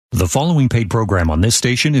The following paid program on this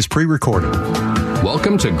station is pre-recorded.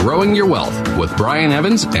 Welcome to Growing Your Wealth with Brian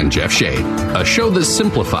Evans and Jeff Shade, a show that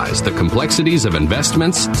simplifies the complexities of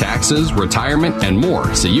investments, taxes, retirement, and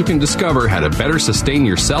more so you can discover how to better sustain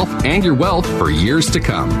yourself and your wealth for years to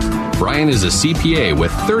come. Brian is a CPA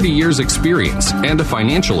with 30 years experience and a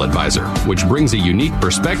financial advisor, which brings a unique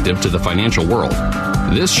perspective to the financial world.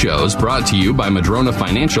 This show is brought to you by Madrona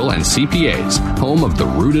Financial and CPAs, home of the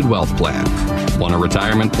Rooted Wealth Plan. Want a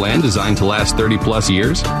retirement plan designed to last 30 plus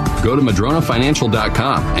years? Go to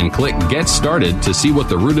MadronaFinancial.com and click Get Started to see what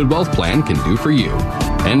the Rooted Wealth Plan can do for you.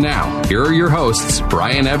 And now, here are your hosts,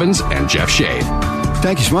 Brian Evans and Jeff Shade.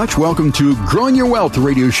 Thank you so much. Welcome to Growing Your Wealth, the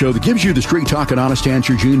radio show that gives you the straight talk and honest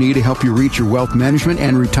answers you need to help you reach your wealth management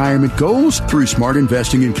and retirement goals through smart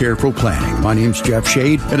investing and careful planning. My name's Jeff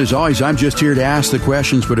Shade, and as always, I'm just here to ask the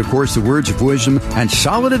questions, but of course, the words of wisdom and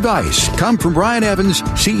solid advice come from Brian Evans,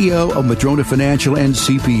 CEO of Madrona Financial and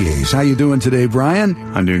CPAs. How you doing today, Brian?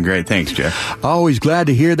 I'm doing great. Thanks, Jeff. Always glad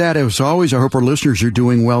to hear that. As always, I hope our listeners are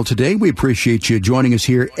doing well today. We appreciate you joining us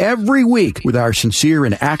here every week with our sincere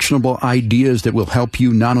and actionable ideas that will help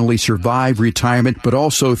you not only survive retirement, but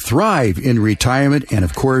also thrive in retirement and,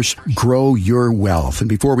 of course, grow your wealth. And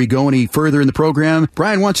before we go any further in the program,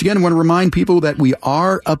 Brian, once again, I want to remind people that we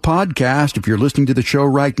are a podcast. If you're listening to the show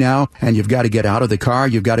right now and you've got to get out of the car,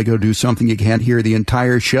 you've got to go do something, you can't hear the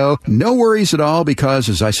entire show, no worries at all, because,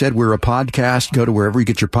 as I said, we're a podcast. Go to wherever you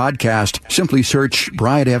get your podcast. Simply search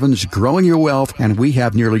Brian Evans, Growing Your Wealth, and we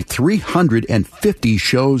have nearly 350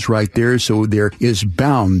 shows right there, so there is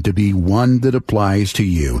bound to be one that applies to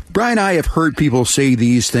you. Brian, I have heard people say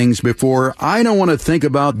these things before. I don't want to think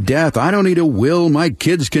about death. I don't need a will. My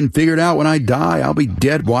kids can figure it out when I die. I'll be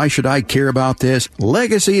dead. Why should I care about this?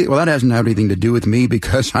 Legacy? Well, that doesn't have anything to do with me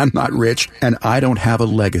because I'm not rich and I don't have a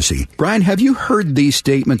legacy. Brian, have you heard these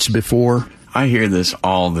statements before? I hear this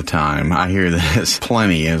all the time. I hear this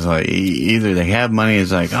plenty. It's like either they have money,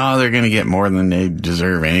 it's like, oh, they're going to get more than they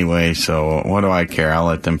deserve anyway, so what do I care? I'll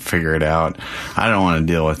let them figure it out. I don't want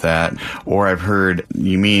to deal with that. Or I've heard,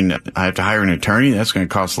 you mean I have to hire an attorney? That's going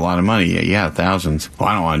to cost a lot of money. Yeah, thousands. Well,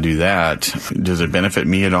 I don't want to do that. Does it benefit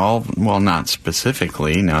me at all? Well, not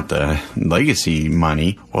specifically, not the legacy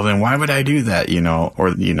money. Well, then why would I do that?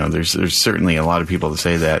 There's certainly a lot of people that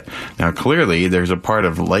say that. Now, clearly, there's a part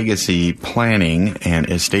of legacy planning and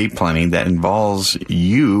estate planning that involves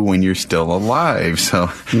you when you're still alive. So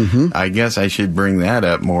I guess I should bring that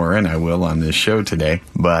up more, and I will on this show today.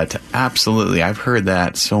 But absolutely, I've heard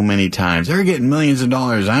that so many times. They're getting millions of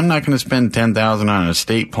dollars. I'm not going to spend $10,000 on an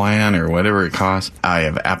estate plan or whatever it costs. I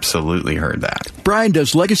have absolutely heard that. Brian,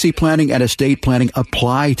 does legacy planning and estate planning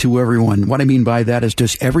apply to everyone? What I mean by that is,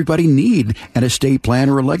 does everybody need an estate plan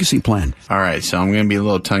or a legacy plan? All right, so I'm going to be a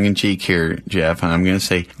little tongue-in-cheek here, Jeff, and I'm going to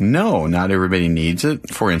say, no, not everybody needs it.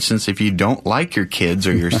 For instance, if you don't like your kids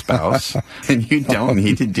or your spouse, then you don't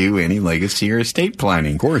need to do any legacy or estate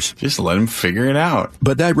planning. Of course. Just let them figure it out.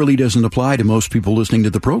 But that really doesn't apply to most people listening to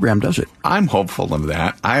the program, does it? I'm hopeful of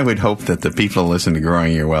that. I would hope that the people who listen to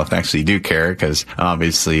Growing Your Wealth actually do care, because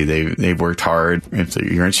obviously they've worked hard. If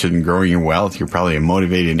you're interested in growing your wealth, you're probably a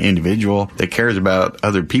motivated individual that cares about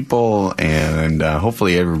other people, and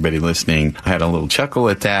hopefully everybody listening had a little chuckle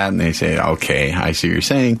at that, and they say, okay, I see what you're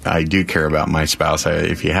saying. I do care about my spouse.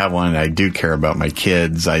 If you have one, I do care about my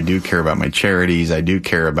kids. I do care about my charities. I do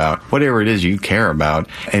care about whatever it is you care about.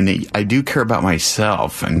 And I do care about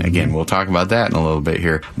myself. And again, we'll talk about that in a little bit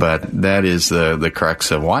here. But that is the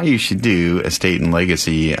crux of why you should do estate and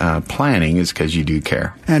legacy planning, is because you do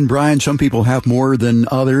care. And Brian, some people have more than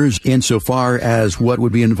others insofar as what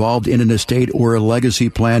would be involved in an estate or a legacy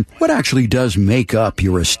plan. What actually does make up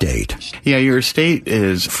your estate? Yeah, your estate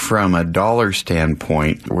is, from a dollar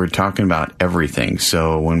standpoint, we're talking about everything.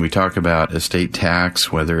 So when we talk about estate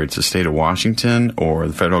tax, whether it's the state of Washington or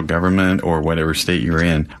the federal government or whatever state you're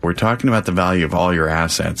in, we're talking about the value of all your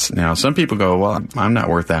assets. Now, some people go, well, I'm not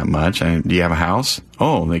worth that much. Do you have a house?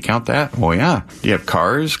 Oh, they count that? Oh, yeah. Do you have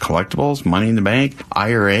cars, collectibles, money in the bank,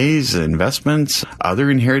 IRAs, investments, other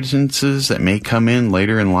inheritances that may come in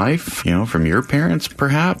later in life, from your parents,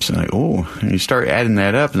 perhaps? And and you start adding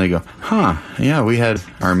that up, and they go, yeah, we had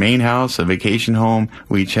our main house, a vacation home.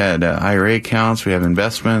 We each had IRA accounts. We have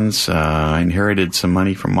investments. I inherited some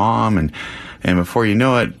money from mom, and before you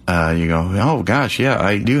know it, you go, oh gosh, yeah,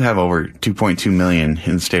 I do have over $2.2 million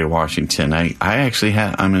in the state of Washington.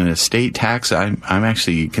 I'm an estate tax. I'm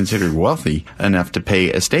actually considered wealthy enough to pay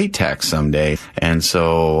estate tax someday. And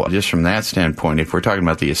so just from that standpoint, if we're talking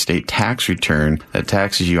about the estate tax return that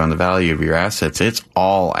taxes you on the value of your assets, it's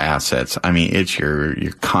all assets. I mean, it's your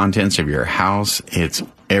contents of your house. It's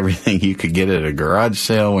everything you could get at a garage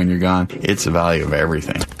sale when you're gone. It's the value of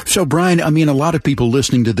everything. So, Brian, a lot of people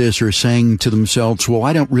listening to this are saying to themselves, well,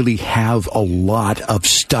 I don't really have a lot of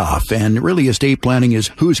stuff. And really, estate planning is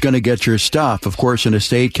who's going to get your stuff. Of course, an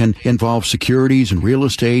estate can involve securities and real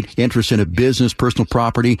estate, interest in a business, personal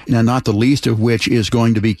property, and not the least of which is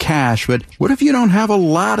going to be cash. But what if you don't have a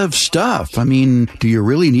lot of stuff? Do you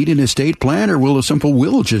really need an estate plan, or will a simple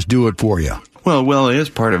will just do it for you? Well, a will is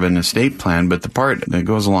part of an estate plan, but the part that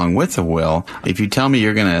goes along with the will, if you tell me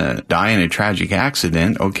you're going to die in a tragic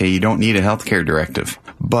accident, okay, you don't need a healthcare directive.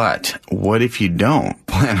 But what if you don't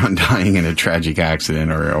plan on dying in a tragic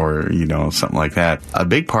accident or something like that? A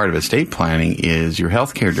big part of estate planning is your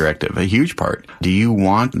healthcare directive, a huge part. Do you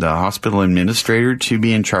want the hospital administrator to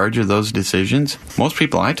be in charge of those decisions? Most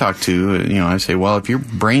people I talk to, I say, well, if you're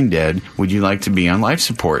brain dead, would you like to be on life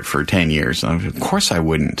support for 10 years? Of course I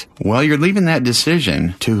wouldn't. Well, you're leaving that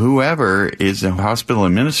decision to whoever is the hospital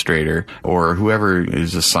administrator or whoever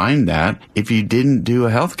is assigned that if you didn't do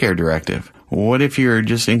a healthcare directive. What if you're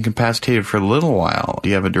just incapacitated for a little while? Do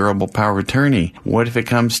you have a durable power of attorney? What if it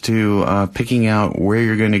comes to picking out where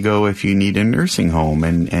you're going to go if you need a nursing home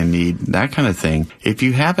and need that kind of thing? If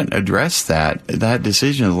you haven't addressed that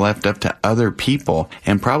decision is left up to other people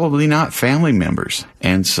and probably not family members.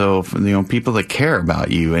 And so, people that care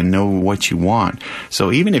about you and know what you want.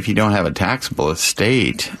 So even if you don't have a taxable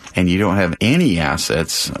estate and you don't have any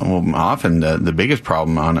assets, well, often the biggest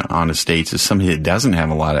problem on estates is somebody that doesn't have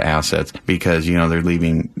a lot of assets because, they're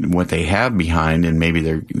leaving what they have behind and maybe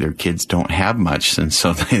their kids don't have much. And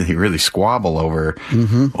so they really squabble over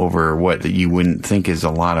what you wouldn't think is a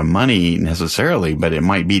lot of money necessarily, but it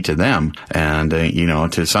might be to them. And,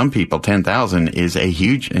 to some people, $10,000 is a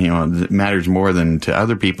huge, matters more than to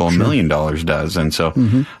other people $1 million does. And so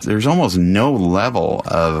there's almost no level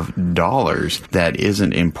of dollars that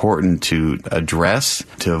isn't important to address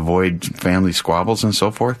to avoid family squabbles and so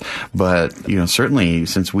forth. But, certainly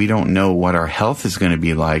since we don't know what our health is going to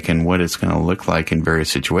be like and what it's going to look like in various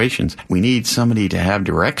situations, we need somebody to have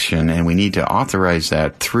direction, and we need to authorize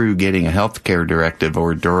that through getting a healthcare directive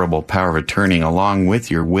or durable power of attorney along with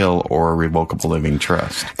your will or revocable living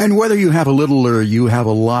trust. And whether you have a little or you have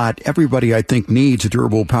a lot, everybody, I think, needs a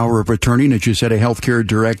durable power of attorney. And as you said, a healthcare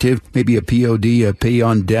directive, maybe a POD, a pay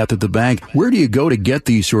on death at the bank. Where do you go to get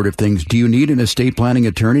these sort of things? Do you need an estate planning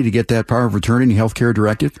attorney to get that power of attorney and healthcare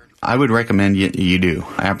directive? I would recommend you do.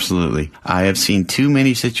 Absolutely. I have seen too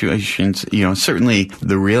many situations. Certainly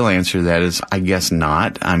the real answer to that is, I guess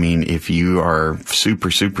not. If you are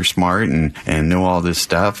super, super smart and know all this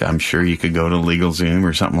stuff, I'm sure you could go to LegalZoom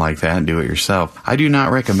or something like that and do it yourself. I do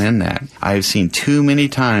not recommend that. I have seen too many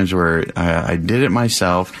times where I did it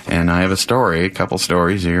myself, and I have a couple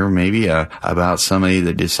stories here, maybe about somebody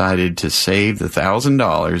that decided to save the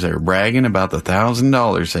 $1,000. They were bragging about the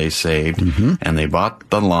 $1,000 they saved, and they bought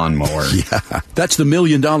the lawnmower. Yeah, that's the $1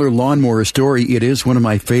 million lawnmower story. It is one of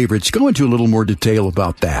my favorites. Go into a little more detail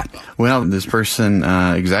about that. Well, this person,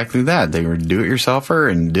 exactly that. They were a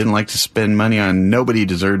do-it-yourselfer and didn't like to spend money on nobody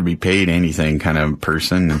deserved to be paid anything kind of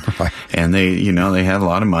person. Right. And they had a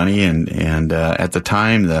lot of money. And at the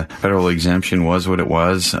time, the federal exemption was what it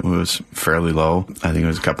was. It was fairly low. I think it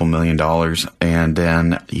was a couple $1 million. And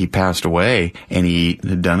then he passed away, and he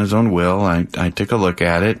had done his own will. I took a look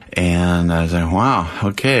at it, and I was like, wow,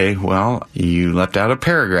 okay. Well, you left out a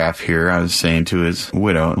paragraph here, I was saying to his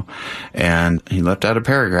widow, and he left out a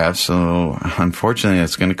paragraph, so unfortunately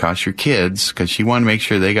it's going to cost your kids, because she wanted to make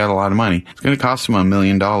sure they got a lot of money. It's going to cost them $1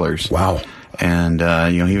 million. Wow. And,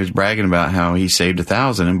 he was bragging about how he saved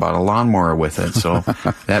 $1,000 and bought a lawnmower with it. So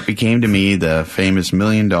that became to me the famous $1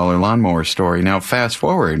 million lawnmower story. Now, fast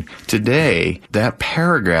forward today, that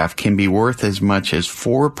paragraph can be worth as much as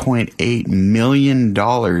 $4.8 million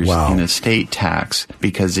in estate tax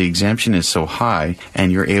because the exemption is so high,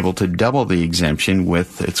 and you're able to double the exemption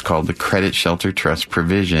with, it's called the Credit Shelter Trust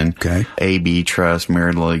provision, okay. AB trust,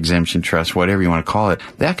 marital exemption trust, whatever you want to call it.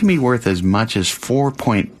 That can be worth as much as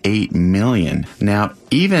 $4.8 million. Now,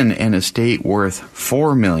 even an estate worth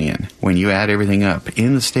 $4 million, when you add everything up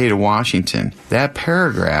in the state of Washington, that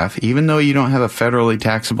paragraph, even though you don't have a federally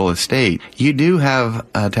taxable estate, you do have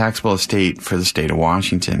a taxable estate for the state of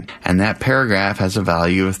Washington. And that paragraph has a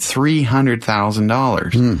value of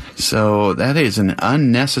 $300,000. So that is an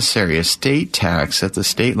unnecessary estate tax at the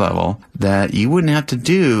state level that you wouldn't have to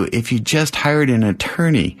do if you just hired an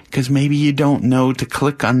attorney, because maybe you don't know to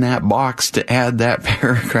click on that box to add that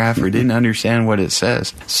paragraph or didn't understand what it says.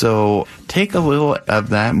 So take a little of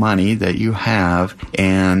that money that you have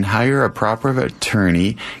and hire a proper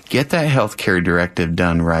attorney, get that health care directive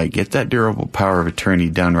done right, get that durable power of attorney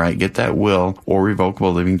done right, get that will or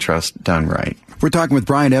revocable living trust done right. We're talking with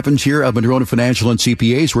Brian Evans here of Madrona Financial and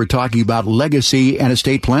CPAs. We're talking about legacy and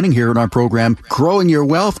estate planning here in our program, Growing Your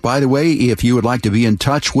Wealth. By the way, if you would like to be in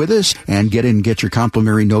touch with us and get your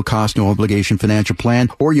complimentary no-cost, no-obligation financial plan,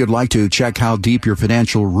 or you'd like to check how deep your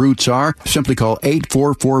financial roots are, simply call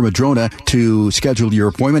 844-MADRONA to schedule your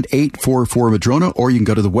appointment, 844-MADRONA, or you can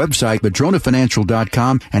go to the website,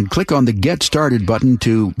 madronafinancial.com, and click on the Get Started button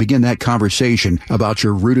to begin that conversation about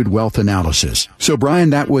your rooted wealth analysis. So, Brian,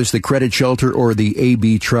 that was the credit shelter or the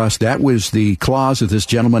AB trust. That was the clause that this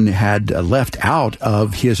gentleman had left out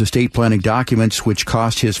of his estate planning documents, which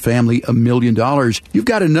cost his family $1 million. You've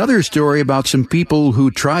got another story about some people who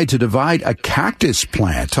tried to divide a cactus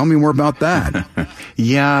plant. Tell me more about that.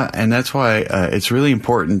 Yeah, and that's why it's really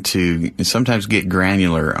important to sometimes get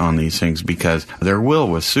granular on these things, because their will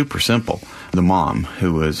was super simple. The mom,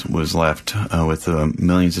 who was left with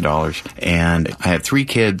millions of dollars, and I had 3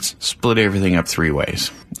 kids, split everything up 3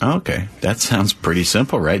 ways. Okay, that sounds pretty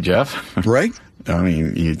simple, right, Jeff? Right. I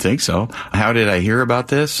mean, you'd think so. How did I hear about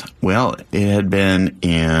this? Well, it had been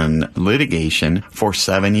in litigation for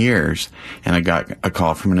 7 years, and I got a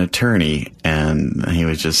call from an attorney, and he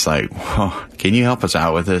was just like, "Whoa, can you help us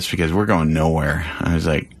out with this? Because we're going nowhere." I was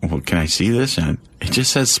like, "Well, can I see this?" And it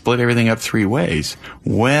just says split everything up 3 ways.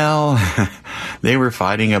 Well, they were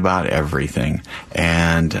fighting about everything.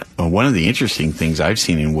 And one of the interesting things I've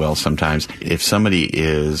seen in wills sometimes, if somebody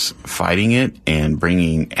is fighting it and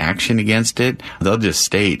bringing action against it, they'll just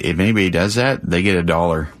state, if anybody does that, they get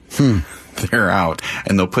 $1. They're out,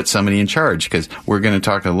 and they'll put somebody in charge, because we're going to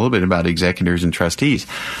talk a little bit about executors and trustees.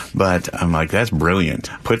 But I'm like, that's brilliant.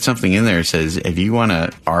 Put something in there that says, if you want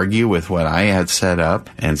to argue with what I had set up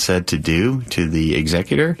and said to do to the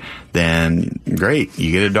executor, then great,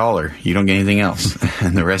 you get $1. You don't get anything else.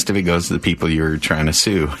 And the rest of it goes to the people you're trying to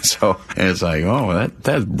sue. So it's like, oh,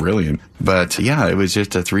 that's brilliant. But yeah, it was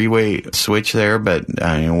just a 3-way switch there. But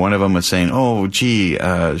one of them was saying, oh, gee,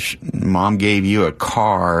 mom gave you a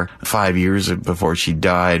car 5 years before she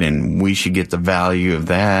died, and we should get the value of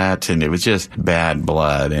that. And it was just bad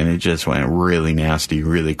blood. And it just went really nasty,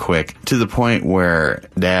 really quick, to the point where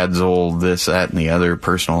dad's old this, that, and the other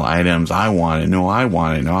personal items. I want it. No, I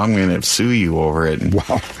want it. No, I'm going to sue you over it. And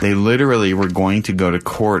wow. They literally were going to go to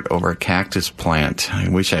court over a cactus plant. I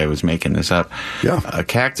wish I was making this up. Yeah. A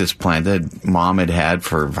cactus plant that mom had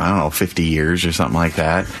for, 50 years or something like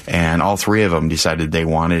that. And all 3 of them decided they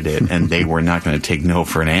wanted it, and they were not going to take no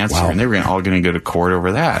for an answer. Wow. And they were all going to go to court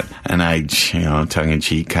over that. And I,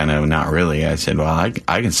 tongue-in-cheek, kind of not really, I said, well,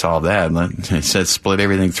 I can solve that. It says split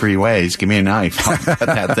everything 3 ways. Give me a knife. I'll cut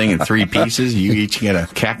that thing in 3 pieces. You each get a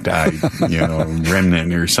cacti,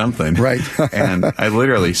 remnant or something. Right. And I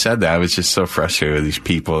literally said that. I was just so frustrated with these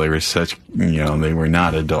people. They were such, they were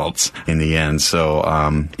not adults in the end. So,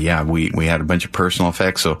 we had a bunch of personal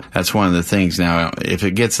effects. So that's one of the things. Now, if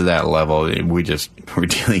it gets to that level, we're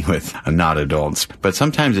dealing with not adults. But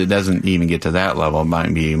sometimes it doesn't even get to that level. It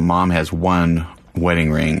might be mom has 1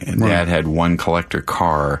 wedding ring, and dad had 1 collector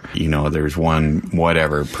car. There's 1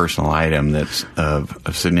 whatever personal item that's of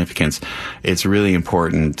significance. It's really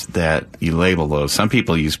important that you label those. Some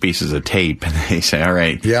people use pieces of tape, and they say, all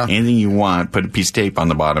right, anything you want, put a piece of tape on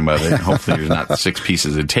the bottom of it. Hopefully there's not 6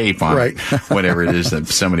 pieces of tape on it, whatever it is that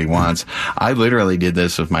somebody wants. I literally did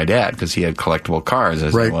this with my dad, because he had collectible cars.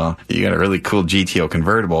 I said, well, you got a really cool GTO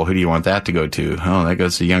convertible. Who do you want that to go to? Oh, that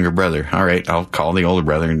goes to the younger brother. All right, I'll call the older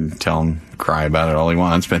brother and tell him, cry about it all he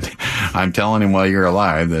wants, but I'm telling him while you're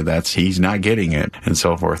alive that he's not getting it, and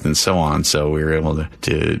so forth and so on. So we were able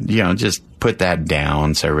to just put that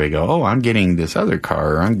down, so everybody go, oh, I'm getting this other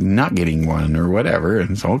car, or I'm not getting one, or whatever.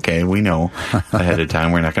 And so, okay, we know ahead of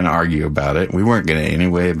time. We're not going to argue about it. We weren't going to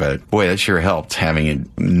anyway, but boy, that sure helped, having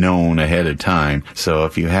it known ahead of time. So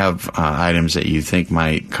if you have items that you think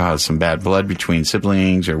might cause some bad blood between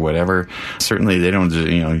siblings or whatever, certainly they don't,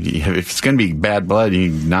 if it's going to be bad blood, you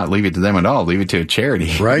not leave it to them at all. Leave it to a charity.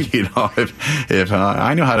 Right. If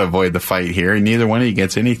I know how to avoid the fight here, and neither one of you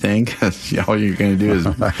gets anything, because all you're going to do is,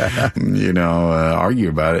 argue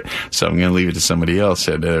about it. So I'm going to leave it to somebody else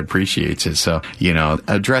that appreciates it. So,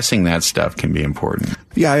 addressing that stuff can be important.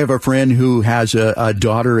 Yeah, I have a friend who has a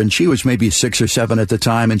daughter, and she was maybe 6 or 7 at the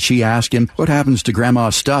time, and she asked him, what happens to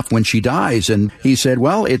grandma's stuff when she dies? And he said,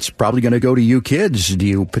 well, it's probably going to go to you kids. Do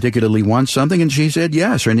you particularly want something? And she said,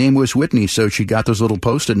 yes. Her name was Whitney, so she got those little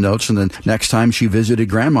Post-it notes, and then next time she visited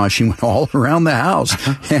grandma, she went all around the house,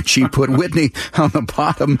 and she put Whitney on the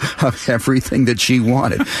bottom of everything that she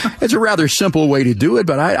wanted. It's a rather simple way to do it,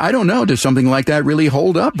 but I don't know. Does something like that really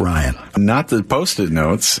hold up, Brian? Not the Post-it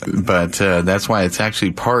notes, but that's why it's actually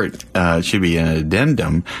should be an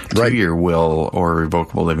addendum to your will or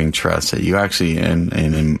revocable living trust that you actually, and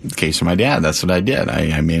in the case of my dad, that's what I did.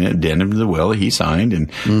 I made an addendum to the will that he signed, and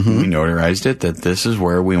we notarized it that this is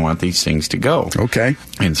where we want these things to go. Okay.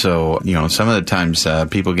 And so, some of the times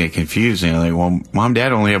people get confused. Like, well, Mom,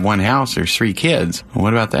 Dad only have one house. There's 3 kids. Well,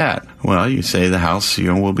 what about that? Well, you say the house,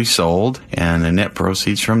 will be sold, and the net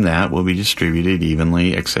proceeds from that will be distributed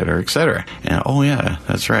evenly, et cetera, et cetera. And, oh, yeah,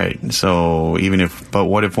 that's right. So but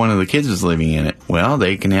what if one of the kids is living in it? Well,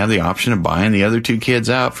 they can have the option of buying the other 2 kids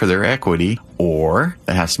out for their equity, or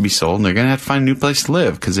it has to be sold, and they're going to have to find a new place to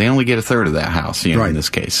live because they only get a third of that house, in this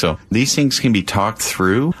case. So these things can be talked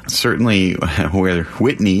through. Certainly, where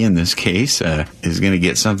Whitney, in this case, is going to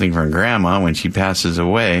get something from Grandma when she passes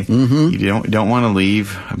away, you don't want to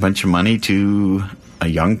leave a bunch of money to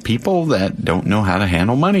young people that don't know how to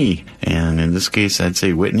handle money. And in this case, I'd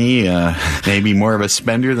say Whitney, maybe more of a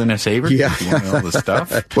spender than a saver. Yeah. You want all the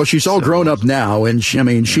stuff. Well, she's all grown up now, and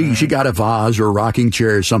she got a vase or a rocking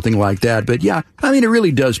chair or something like that. But yeah, it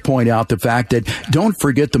really does point out the fact that don't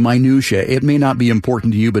forget the minutia. It may not be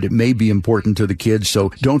important to you, but it may be important to the kids. So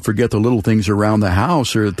don't forget the little things around the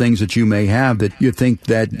house or things that you may have that you think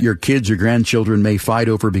that your kids or grandchildren may fight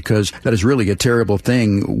over, because that is really a terrible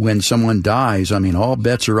thing when someone dies. All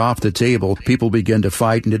bets are off the table. People begin to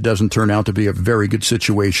fight, and it doesn't turn out to be a very good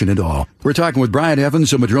situation at all. We're talking with Brian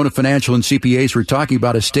Evans of Madrona Financial and CPAs. We're talking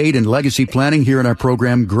about estate and legacy planning here in our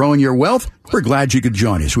program, Growing Your Wealth. We're glad you could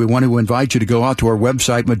join us. We want to invite you to go out to our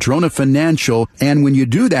website, Madrona Financial, and when you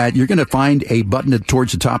do that, you're going to find a button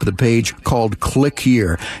towards the top of the page called Click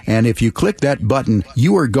Here. And if you click that button,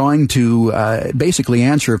 you are going to basically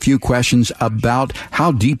answer a few questions about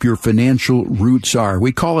how deep your financial roots are.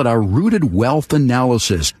 We call it our rooted wealth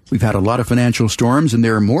analysis. We've had a lot of financial storms, and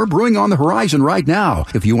there are more brewing on the horizon right now.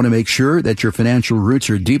 If you want to make sure that your financial roots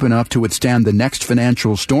are deep enough to withstand the next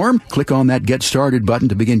financial storm, click on that Get Started button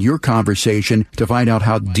to begin your conversation to find out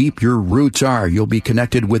how deep your roots are. You'll be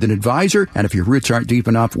connected with an advisor, and if your roots aren't deep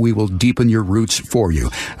enough, we will deepen your roots for you.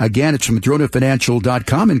 Again, it's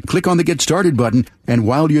MadronaFinancial.com, and click on the Get Started button. And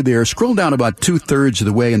while you're there, scroll down about 2/3 of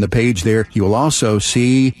the way in the page there. You will also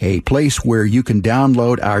see a place where you can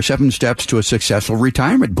download our 7 Steps to a Successful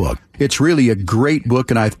Retirement book. It's really a great book,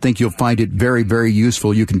 and I think you'll find it very, very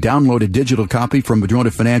useful. You can download a digital copy from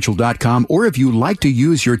MadronaFinancial.com, or if you like to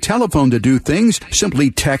use your telephone to do things, simply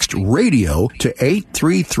text radio to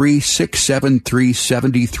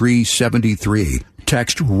 833-673-7373.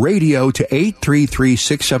 Text radio to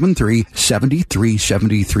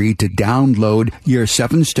 833-673-7373 to download your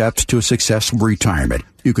 7 Steps to a Successful Retirement.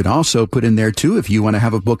 You can also put in there, too, if you want to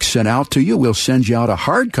have a book sent out to you, we'll send you out a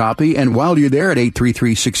hard copy. And while you're there at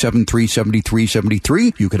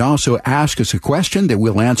 833-673-7373, you can also ask us a question that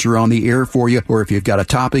we'll answer on the air for you. Or if you've got a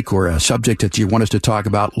topic or a subject that you want us to talk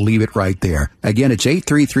about, leave it right there. Again, it's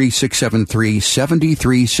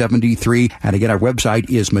 833-673-7373. And again, our website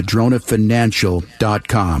is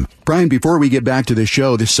MadronaFinancial.com. Brian, before we get back to the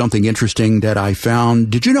show, this is something interesting that I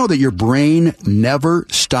found. Did you know that your brain never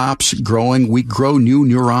stops growing? We grow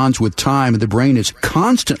new neurons with time, and the brain is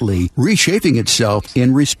constantly reshaping itself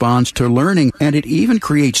in response to learning, and it even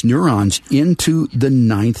creates neurons into the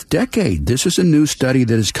 9th decade. This is a new study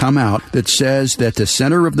that has come out that says that the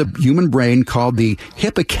center of the human brain, called the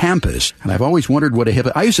hippocampus, and I've always wondered what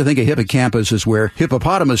I used to think a hippocampus is where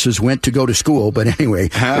hippopotamuses went to go to school, but anyway.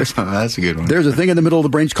 That's a good one. There's a thing in the middle of the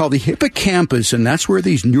brain called the hippocampus, and that's where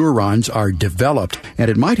these neurons are developed,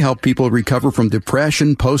 and it might help people recover from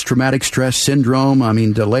depression, post-traumatic stress syndrome,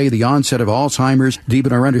 delay the onset of Alzheimer's,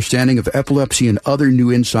 deepen our understanding of epilepsy, and other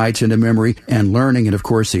new insights into memory and learning. And of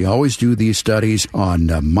course, they always do these studies on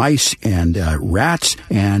mice and rats,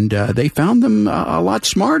 and they found them a lot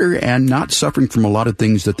smarter and not suffering from a lot of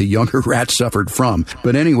things that the younger rats suffered from.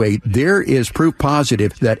 But anyway, there is proof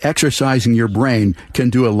positive that exercising your brain can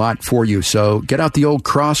do a lot for you. So get out the old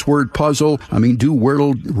crossword puzzle. Do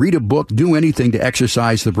Wordle, read a book, do anything to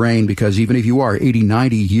exercise the brain, because even if you are 80,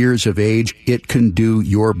 90 years of age, it can do do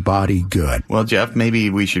your body good. Well, Jeff, maybe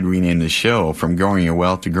we should rename the show from Growing Your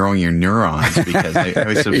Wealth to Growing Your Neurons, because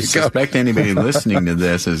I suspect anybody listening to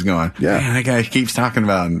this is going, man, that guy keeps talking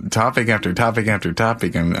about topic after topic after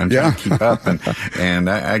topic. I'm trying to keep up, and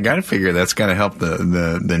I got to figure that's got to help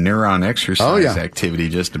the neuron exercise activity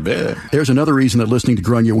just a bit. There's another reason that listening to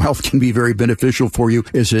Growing Your Wealth can be very beneficial for you,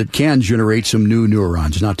 is it can generate some new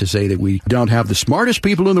neurons. Not to say that we don't have the smartest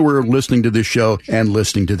people in the world listening to this show and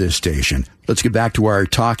listening to this station. Let's get back to our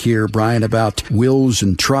talk here, Brian, about wills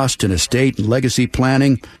and trust and estate and legacy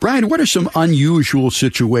planning. Brian, what are some unusual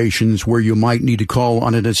situations where you might need to call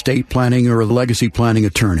on an estate planning or a legacy planning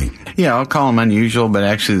attorney? Yeah, I'll call them unusual, but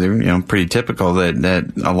actually they're pretty typical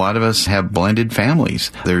that a lot of us have blended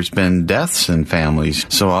families. There's been deaths in families.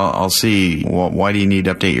 So I'll see, why do you need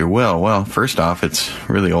to update your will? Well, first off, it's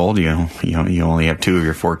really old. You only have 2 of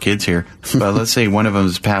your 4 kids here. But let's say one of them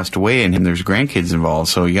has passed away and there's grandkids involved.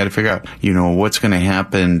 So you got to figure out, what's going to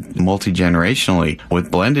happen multi-generationally. With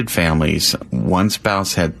blended families, one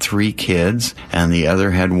spouse had 3 kids and the other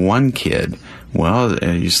had 1 kid. Well,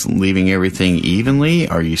 are you leaving everything evenly?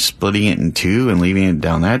 Are you splitting it in 2 and leaving it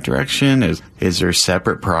down that direction? Is there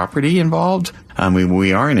separate property involved? I mean,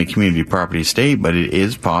 we are in a community property state, but it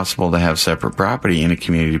is possible to have separate property in a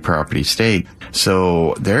community property state.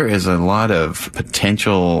 So there is a lot of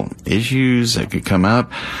potential issues that could come up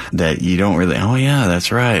that you don't really, oh yeah,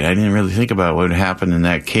 that's right, I didn't really think about what would happen in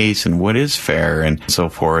that case and what is fair and so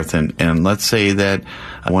forth. And let's say that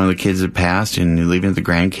one of the kids had passed and you're leaving it to the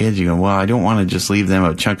grandkids, you go, well, I don't want to just leave them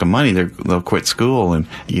a chunk of money. They'll quit school and,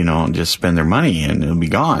 just spend their money and it'll be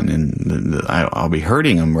gone. And I'll be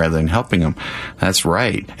hurting them rather than helping them. That's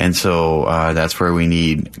right. And so that's where we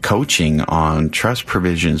need coaching on trust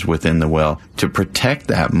provisions within the will to protect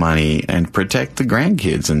that money and protect the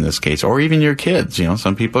grandkids in this case, or even your kids.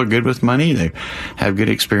 Some people are good with money. They have good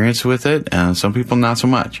experience with it. And some people not so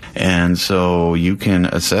much. And so you can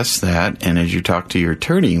assess that. And as you talk to your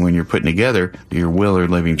attorney, when you're putting together your will or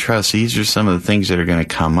living trust, these are some of the things that are going to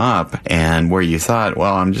come up. And where you thought,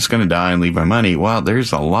 well, I'm just going to die and leave my money. Well,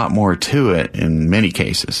 there's a lot more to it in many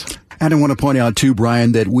cases. And I want to point out, too,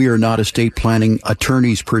 Brian, that we are not estate planning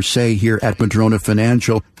attorneys per se here at Madrona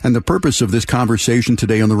Financial. And the purpose of this conversation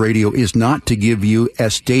today on the radio is not to give you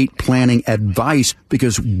estate planning advice,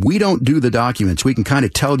 because we don't do the documents. We can kind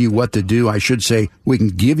of tell you what to do. I should say we can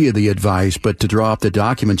give you the advice, but to draw up the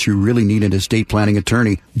documents, you really need an estate planning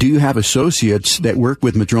attorney. Do you have associates that work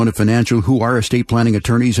with Madrona Financial who are estate planning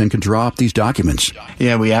attorneys and can draw up these documents?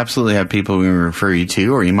 Yeah, we absolutely have people we refer you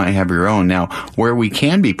to, or you might have your own. Now, where we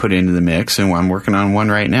can be put into the mix, and I'm working on one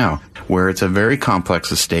right now, where it's a very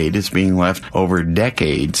complex estate. It's being left over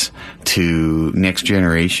decades to next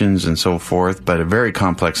generations and so forth, but a very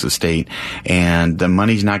complex estate. And the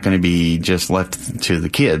money's not going to be just left to the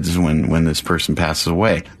kids when this person passes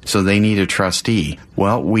away. So they need a trustee.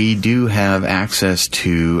 Well, we do have access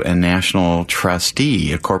to a national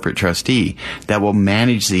trustee, a corporate trustee, that will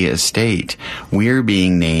manage the estate. We're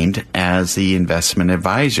being named as the investment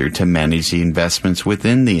advisor to manage the investments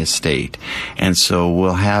within the estate. And so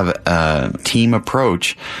we'll have a team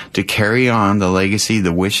approach to carry on the legacy,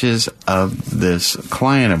 the wishes of this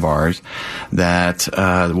client of ours that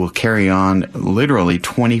will carry on literally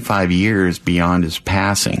 25 years beyond his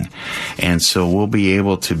passing. And so we'll be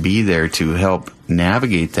able to be there to help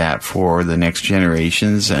navigate that for the next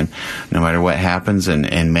generations, and no matter what happens,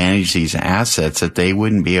 and manage these assets that they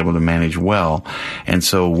wouldn't be able to manage well. And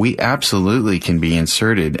so we absolutely can be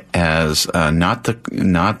inserted as I'm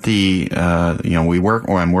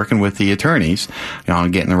working with the attorneys,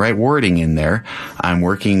 I'm getting the right wording in there. I'm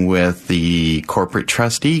working with the corporate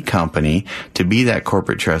trustee company to be that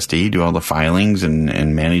corporate trustee, do all the filings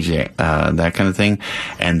and manage that kind of thing.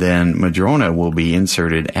 And then Madrona will be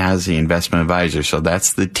inserted as the investment advisor. So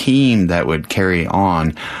that's the team that would carry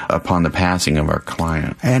on upon the passing of our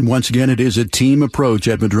client. And once again, it is a team approach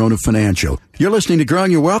at Madrona Financial. You're listening to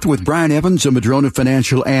Growing Your Wealth with Brian Evans of Madrona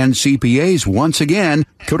Financial and CPAs. Once again,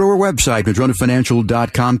 go to our website,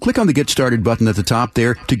 madronafinancial.com. Click on the Get Started button at the top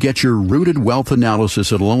there to get your rooted wealth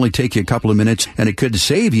analysis. It'll only take you a couple of minutes, and it could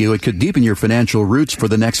save you. It could deepen your financial roots for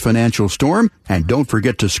the next financial storm. And don't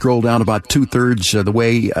forget to scroll down about 2/3 of the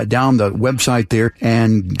way down the website there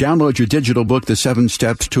and download your digital book, The 7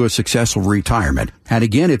 Steps to a Successful Retirement. And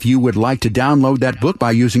again, if you would like to download that book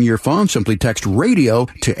by using your phone, simply text radio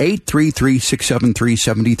to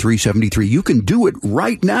 833-673-7373. You can do it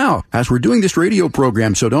right now as we're doing this radio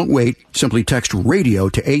program, so don't wait. Simply text radio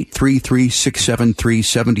to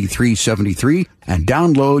 833-673-7373 and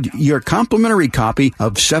download your complimentary copy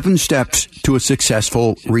of 7 Steps to a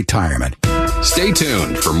Successful Retirement. Stay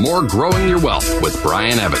tuned for more Growing Your Wealth with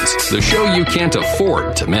Brian Evans, the show you can't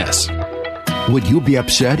afford to miss. Would you be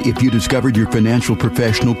upset if you discovered your financial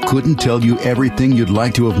professional couldn't tell you everything you'd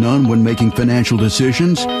like to have known when making financial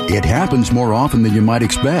decisions? It happens more often than you might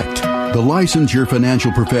expect. The license your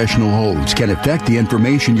financial professional holds can affect the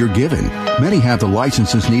information you're given. Many have the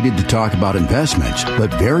licenses needed to talk about investments,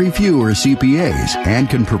 but very few are CPAs and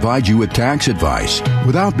can provide you with tax advice.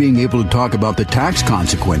 Without being able to talk about the tax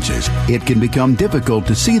consequences, it can become difficult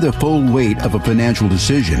to see the full weight of a financial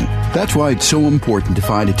decision. That's why it's so important to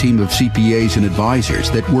find a team of CPAs and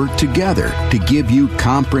advisors that work together to give you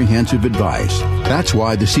comprehensive advice. That's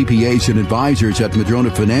why the CPAs and advisors at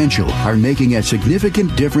Madrona Financial are making a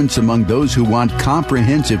significant difference among those who want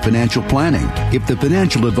comprehensive financial planning. If the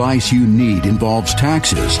financial advice you need involves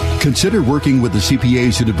taxes, consider working with the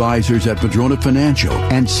CPAs and advisors at Madrona Financial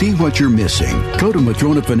and see what you're missing. Go to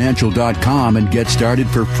MadronaFinancial.com and get started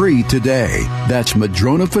for free today. That's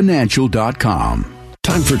MadronaFinancial.com.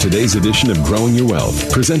 Time for today's edition of Growing Your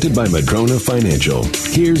Wealth, presented by Madrona Financial.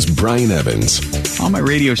 Here's Brian Evans. On my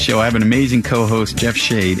radio show, I have an amazing co-host, Jeff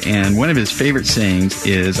Shade, and one of his favorite sayings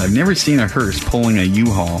is, I've never seen a hearse pulling a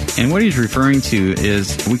U-Haul. And what he's referring to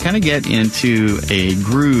is we kind of get into a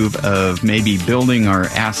groove of maybe building our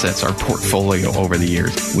assets, our portfolio over the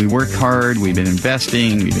years. We work hard, we've been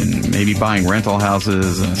investing, we've been maybe buying rental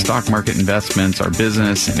houses, stock market investments, our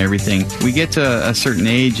business and everything. We get to a certain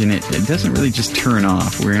age and it doesn't really just turn on.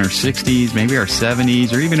 We're in our 60s, maybe our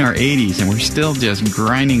 70s, or even our 80s, and we're still just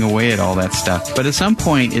grinding away at all that stuff. But at some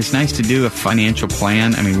point, it's nice to do a financial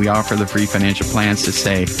plan. I mean, we offer the free financial plans to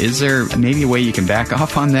say, is there maybe a way you can back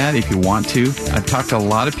off on that if you want to? I've talked to a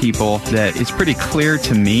lot of people that it's pretty clear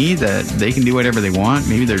to me that they can do whatever they want.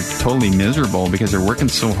 Maybe they're totally miserable because they're working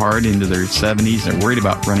so hard into their 70s. They're worried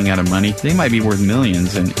about running out of money. They might be worth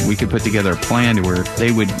millions, and we could put together a plan to where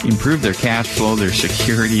they would improve their cash flow, their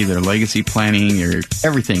security, their legacy planning, or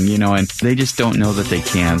everything, and they just don't know that they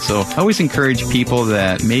can. So I always encourage people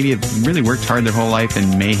that maybe have really worked hard their whole life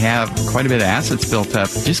and may have quite a bit of assets built up.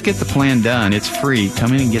 Just get the plan done. It's free.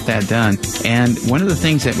 Come in and get that done. And one of the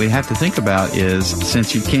things that we have to think about is,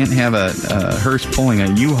 since you can't have a hearse pulling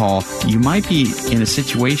a U-Haul, you might be in a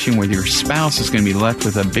situation where your spouse is going to be left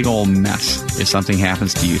with a big old mess if something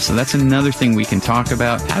happens to you. So that's another thing we can talk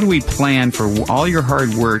about. How do we plan for all your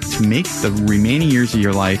hard work to make the remaining years of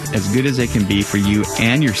your life as good as they can be for you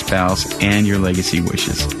and your spouse and your legacy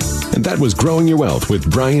wishes? And that was Growing Your Wealth with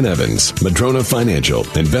Brian Evans, Madrona Financial.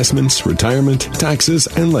 Investments, retirement, taxes,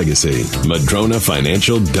 and legacy.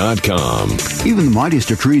 MadronaFinancial.com. Even the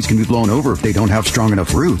mightiest of trees can be blown over if they don't have strong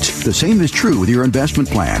enough roots. The same is true with your investment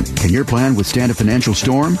plan. Can your plan withstand a financial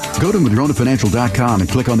storm? Go to MadronaFinancial.com and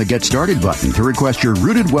click on the Get Started button to request your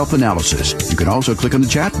Rooted Wealth Analysis. You can also click on the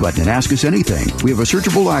chat button and ask us anything. We have a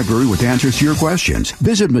searchable library with answers to your questions.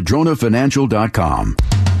 Visit MadronaFinancial.com.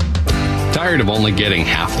 Tired of only getting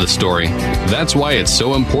half the story? That's why it's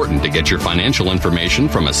so important to get your financial information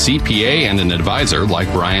from a CPA and an advisor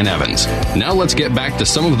like Brian Evans. Now let's get back to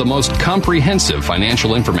some of the most comprehensive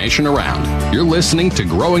financial information around. You're listening to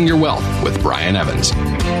Growing Your Wealth with Brian Evans.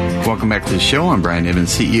 Welcome back to the show. I'm Brian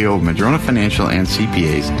Evans, CEO of Madrona Financial and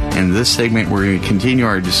CPAs. And in this segment, we're going to continue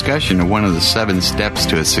our discussion of one of the 7 steps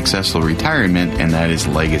to a successful retirement, and that is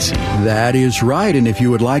legacy. That is right. And if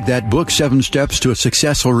you would like that book, 7 Steps to a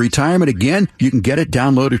Successful Retirement, again, you can get it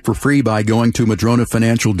downloaded for free by going to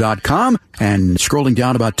MadronaFinancial.com and scrolling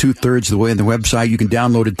down about 2/3 of the way on the website. You can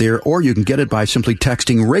download it there, or you can get it by simply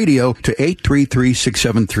texting radio to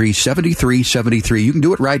 833-673-7373. You can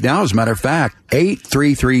do it right now, as a matter of fact.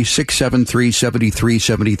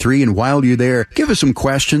 833-673-7373. And while you're there, give us some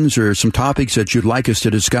questions or some topics that you'd like us to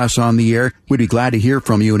discuss on the air. We'd be glad to hear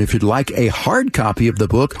from you. And if you'd like a hard copy of the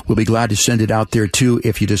book, we'll be glad to send it out there too,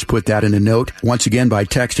 if you just put that in a note. Once again, by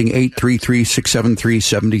texting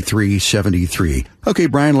 833-673-7373. Okay,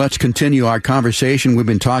 Brian, let's continue our conversation. We've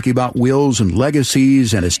been talking about wills and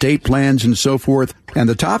legacies and estate plans and so forth. And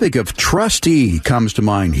the topic of trustee comes to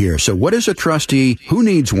mind here. So what is a trustee? Who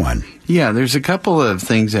needs one? Yeah, there's a couple of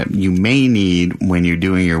things that you may need when you're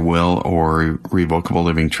doing your will or revocable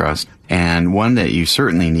living trust. And one that you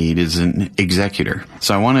certainly need is an executor.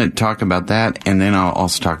 So I want to talk about that, and then I'll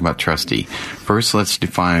also talk about trustee. First, let's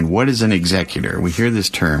define what is an executor. We hear this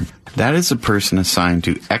term. That is a person assigned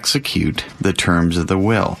to execute the terms of the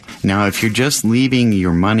will. Now, if you're just leaving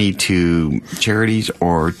your money to charities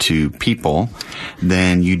or to people,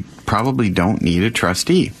 then you probably don't need a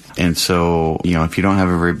trustee. And so, if you don't have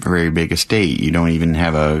a very, very big estate, you don't even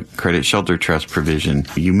have a credit shelter trust provision,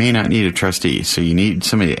 you may not need a trustee. So you need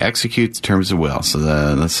somebody to execute the terms of the will. So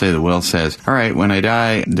let's say the will says, all right, when I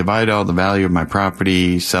die, divide all the value of my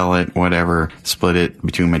property, sell it, whatever, split it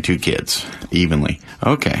between my 2 kids evenly.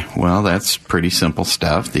 Okay, well, that's pretty simple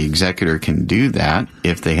stuff. The executor can do that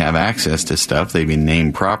if they have access to stuff, they've been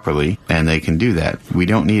named properly, and they can do that. We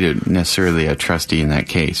don't need necessarily a trustee in that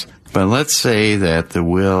case. But let's say that the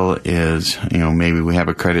will is, maybe we have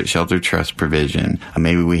a credit shelter trust provision.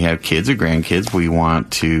 Maybe we have kids or grandkids we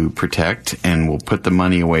want to protect, and we'll put the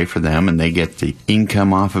money away for them, and they get the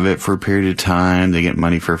income off of it for a period of time. They get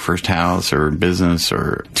money for a first house or business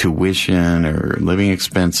or tuition or living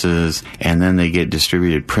expenses, and then they get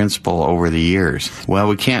distributed principal over the years. Well,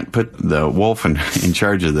 we can't put the wolf in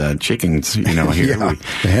charge of the chickens, here. The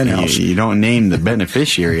hen house. You don't name the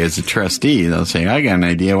beneficiary as a trustee. They'll say, I got an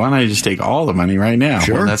idea. Why don't I just take all the money right now?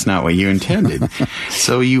 Sure. Well, that's not what you intended.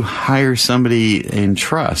 So you hire somebody in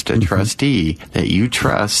trust, a trustee that you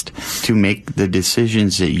trust to make the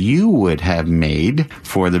decisions that you would have made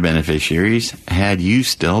for the beneficiaries had you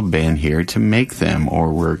still been here to make them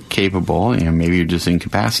or were capable, maybe you're just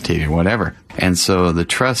incapacitated or whatever. And so the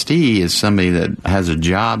trustee is somebody that has a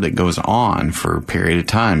job that goes on for a period of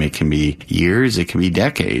time. It can be years, it can be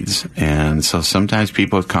decades. And so sometimes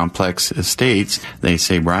people with complex estates, they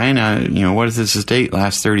say, Brian, what if this estate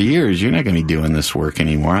lasts 30 years? You're not going to be doing this work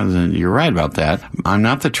anymore. You're right about that. I'm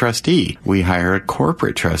not the trustee. We hire a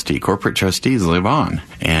corporate trustee. Corporate trustees live on.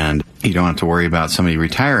 And you don't have to worry about somebody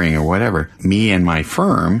retiring or whatever. Me and my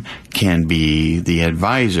firm can be the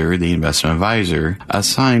advisor, the investment advisor,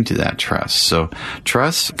 assigned to that trust. So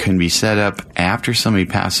trusts can be set up after somebody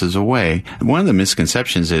passes away. One of the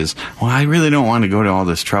misconceptions is, I really don't want to go to all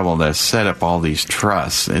this trouble to set up all these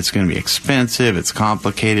trusts. It's going to be expensive. It's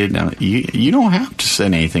complicated. Now, you don't have to set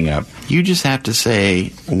anything up. You just have to say,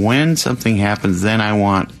 when something happens, then I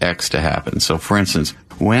want X to happen. So, for instance,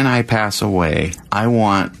 when I pass away, I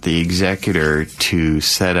want the executor to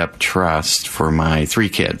set up trusts for my 3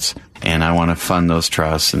 kids. And I want to fund those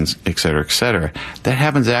trusts, and et cetera, et cetera. That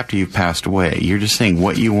happens after you've passed away. You're just saying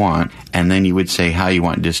what you want, and then you would say how you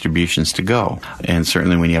want distributions to go. And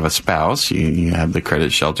certainly when you have a spouse, you have the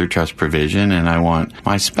credit shelter trust provision, and I want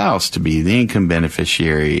my spouse to be the income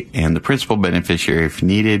beneficiary and the principal beneficiary if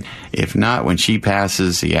needed. If not, when she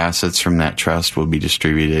passes, the assets from that trust will be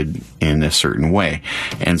distributed in a certain way.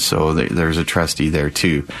 And so there's a trustee there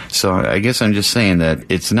too. So I guess I'm just saying that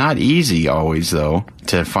it's not easy always, though,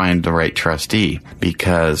 to find the right trustee,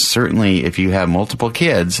 because certainly if you have multiple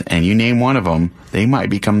kids and you name one of them, they might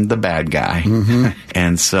become the bad guy.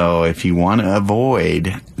 And so if you want to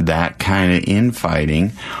avoid that kind of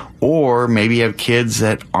infighting, or maybe you have kids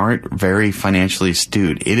that aren't very financially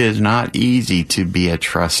astute, it is not easy to be a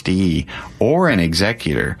trustee or an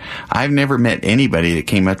executor. I've never met anybody that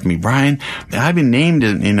came up to me, Brian, I've been named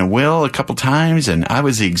in a will a couple times and I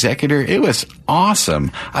was the executor. It was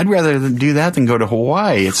awesome. I'd rather do that than go to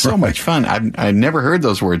Hawaii. It's so much fun. I've never heard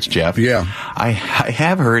those words, Jeff. Yeah. I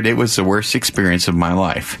have heard it was the worst experience of my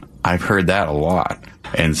life. I've heard that a lot.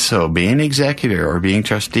 And so being executor or being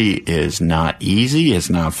trustee is not easy. It's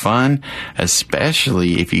not fun,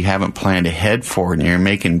 especially if you haven't planned ahead for it and you're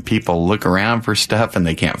making people look around for stuff and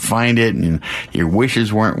they can't find it and your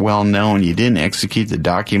wishes weren't well known. You didn't execute the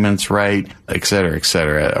documents right, et cetera, et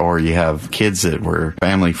cetera. Or you have kids that were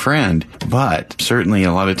family friend. But certainly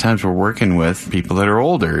a lot of times we're working with people that are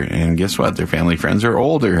older. And guess what? Their family friends are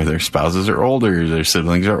older. Their spouses are older. Their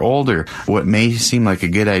siblings are older. What may seem like a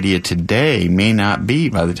good idea today may not be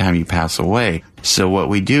by the time you pass away. So what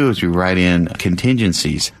we do is we write in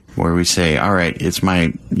contingencies where we say, all right, it's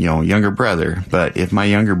my younger brother, but if my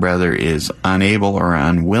younger brother is unable or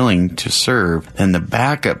unwilling to serve, then the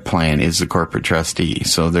backup plan is the corporate trustee.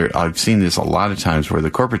 So I've seen this a lot of times where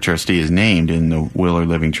the corporate trustee is named in the will or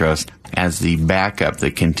living trust as the backup,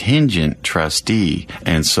 the contingent trustee.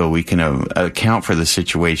 And so we can account for the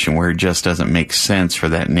situation where it just doesn't make sense for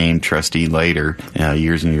that named trustee later,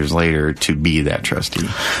 years and years later, to be that trustee.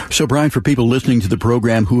 So, Brian, for people listening to the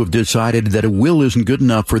program who have decided that a will isn't good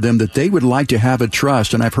enough for them, that they would like to have a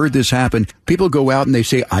trust, and I've heard this happen, people go out and they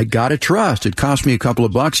say, I got a trust. It cost me a couple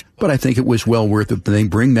of bucks, but I think it was well worth it. They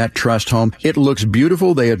bring that trust home. It looks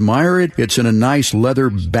beautiful. They admire it. It's in a nice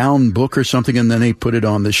leather-bound book or something, and then they put it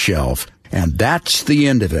on the shelf. And that's the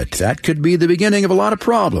end of it. That could be the beginning of a lot of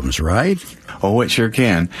problems, right? Oh, it sure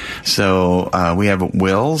can. So we have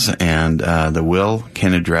wills, and the will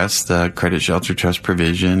can address the credit shelter trust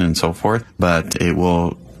provision and so forth, but it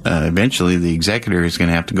will eventually the executor is going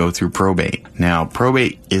to have to go through probate. Now,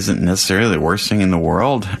 probate isn't necessarily the worst thing in the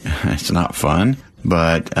world. It's not fun.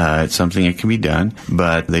 but it's something that can be done.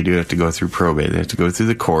 But they do have to go through probate. They have to go through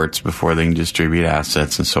the courts before they can distribute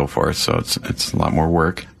assets and so forth. So it's a lot more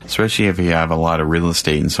work, especially if you have a lot of real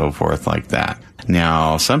estate and so forth like that.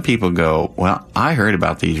 Now, some people go, well, I heard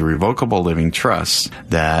about these revocable living trusts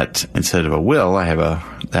that instead of a will, I have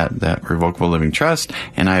that revocable living trust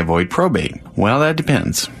and I avoid probate. Well, that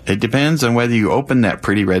depends. It depends on whether you open that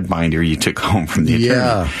pretty red binder you took home from the attorney.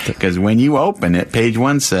 Yeah. Because when you open it, page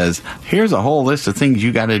 1 says, here's a whole list of things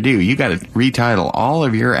you got to do. You got to retitle all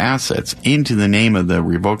of your assets into the name of the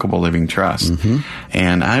revocable living trust. Mm-hmm.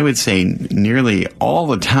 And I would say nearly all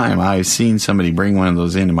the time I've seen somebody bring one of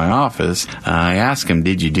those into my office. I ask them,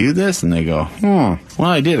 did you do this? And they go, well,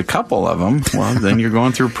 I did a couple of them. Well, then you're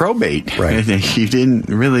going through probate. Right. You didn't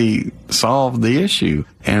really solve the issue.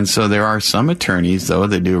 And so there are some attorneys, though,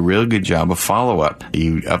 that do a real good job of follow-up.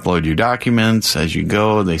 You upload your documents as you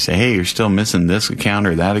go. They say, hey, you're still missing this account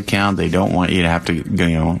or that account. They don't want you to have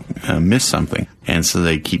to, miss something. And so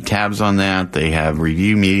they keep tabs on that. They have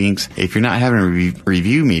review meetings. If you're not having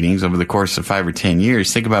review meetings over the course of 5 or 10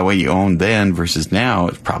 years, think about what you owned then versus now.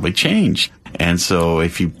 It's probably changed. And so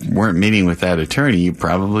if you weren't meeting with that attorney, you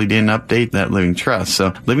probably didn't update that living trust.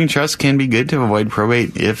 So living trusts can be good to avoid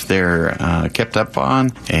probate if they're kept up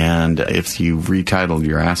on and if you've retitled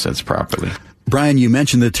your assets properly. Brian, you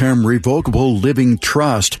mentioned the term revocable living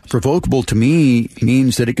trust. Revocable to me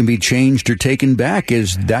means that it can be changed or taken back.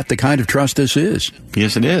 Is that the kind of trust this is?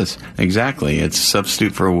 Yes, it is. Exactly. It's a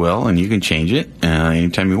substitute for a will, and you can change it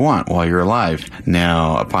anytime you want while you're alive.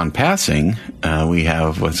 Now, upon passing, we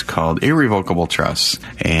have what's called irrevocable trusts.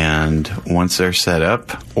 And once they're set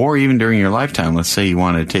up, or even during your lifetime, let's say you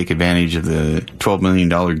want to take advantage of the $12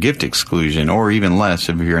 million gift exclusion, or even less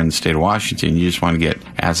if you're in the state of Washington, you just want to get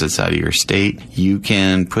assets out of your state, you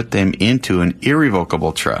can put them into an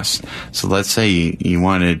irrevocable trust. So let's say you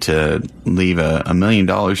wanted to leave $1 million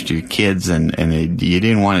to your kids and you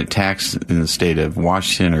didn't want it taxed in the state of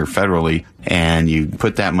Washington or federally, and you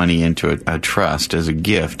put that money into a trust as a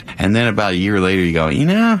gift. And then about a year later, you go,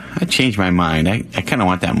 I changed my mind. I kind of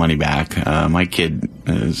want that money back. My kid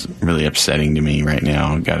is really upsetting to me right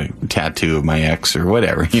now. I've got a tattoo of my ex or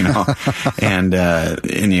whatever, and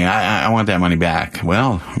I want that money back.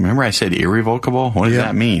 Well, remember I said irrevocable? What does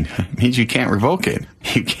that mean? It means you can't revoke it.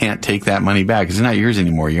 You can't take that money back. It's not yours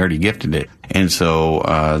anymore. You already gifted it. And so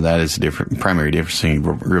that is the primary difference between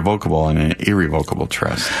revocable and an irrevocable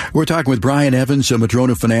trust. We're talking with Brian Evans of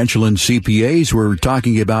Madrona Financial and CPAs. We're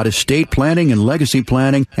talking about estate planning and legacy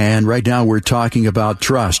planning, and right now we're talking about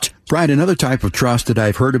trust. Brian, another type of trust that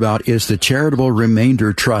I've heard about is the charitable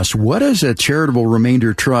remainder trust. What is a charitable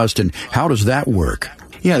remainder trust, and how does that work?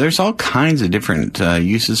 Yeah, there's all kinds of different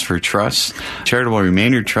uses for trusts. Charitable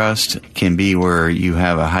remainder trust can be where you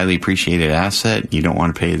have a highly appreciated asset. You don't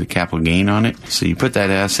want to pay the capital gain on it. So you put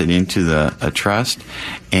that asset into a trust,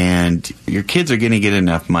 and your kids are going to get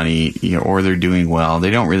enough money, or they're doing well.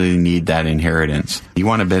 They don't really need that inheritance. You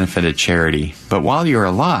want to benefit a charity. But while you're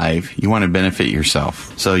alive, you want to benefit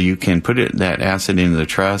yourself. So you can put that asset into the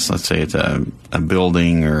trust. Let's say it's a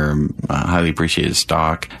building or a highly appreciated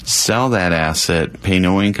stock. Sell that asset, pay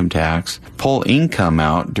no income tax, pull income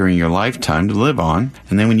out during your lifetime to live on,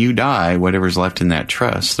 and then when you die, whatever's left in that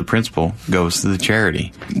trust, the principal, goes to the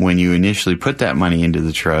charity. When you initially put that money into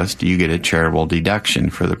the trust, you get a charitable deduction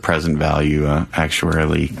for the present value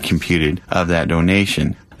actuarially computed of that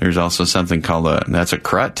donation. There's also something called that's a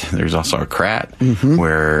CRUT. There's also a CRAT,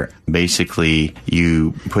 where basically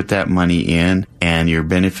you put that money in and you're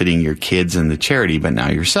benefiting your kids and the charity, but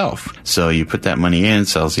not yourself. So you put that money in,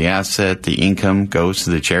 sells the asset, the income goes to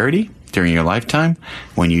the charity during your lifetime.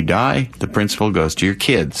 When you die, the principal goes to your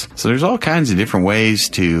kids. So there's all kinds of different ways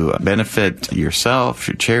to benefit yourself,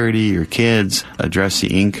 your charity, your kids, address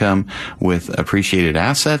the income with appreciated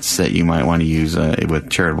assets that you might want to use with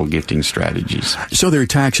charitable gifting strategies. So there are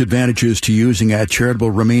tax advantages to using a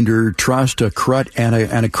charitable remainder trust, a CRUT, and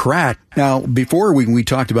a CRAT. Now, before we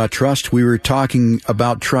talked about trust, we were talking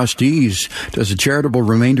about trustees. Does a charitable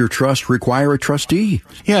remainder trust require a trustee?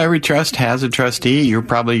 Yeah, every trust has a trustee. You're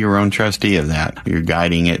probably your own trustee of that. You're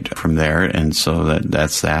guiding it from there, and so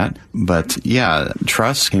that's that. But yeah,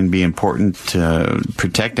 trusts can be important to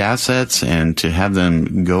protect assets and to have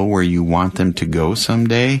them go where you want them to go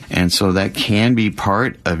someday. And so that can be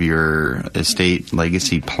part of your estate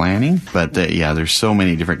legacy planning. But there's so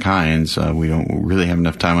many different kinds. We don't really have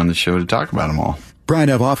enough time on the show to talk about them all. Brian,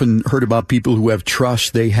 I've often heard about people who have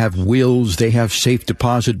trusts. They have wills, they have safe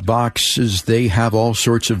deposit boxes, they have all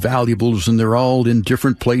sorts of valuables, and they're all in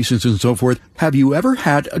different places and so forth. Have you ever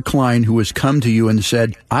had a client who has come to you and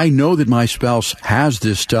said, I know that my spouse has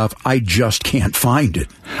this stuff, I just can't find it?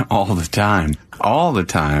 All the time. all the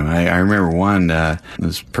time. I remember one,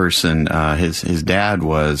 this person, his dad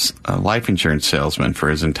was a life insurance salesman for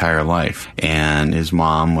his entire life. And his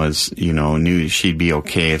mom was, knew she'd be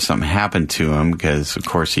okay if something happened to him because, of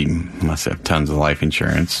course, he must have tons of life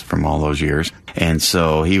insurance from all those years. And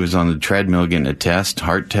so he was on the treadmill getting a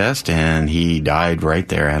heart test, and he died right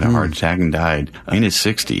there, had a heart attack and died in his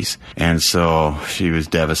 60s. And so she was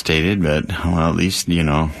devastated, but, well, at least,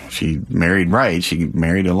 she married right. She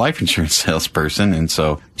married a life insurance salesperson, and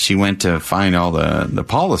so she went to find all the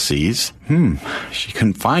policies. She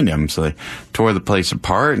couldn't find them, so they tore the place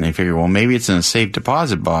apart, and they figured, well, maybe it's in a safe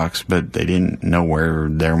deposit box, but they didn't know where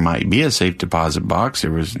there might be a safe deposit box.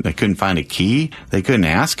 They couldn't find a key. They couldn't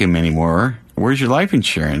ask him anymore. Where's your life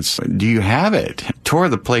insurance? Do you have it? Tore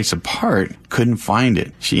the place apart, couldn't find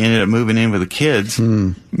it. She ended up moving in with the kids.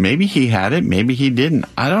 Maybe he had it, maybe he didn't.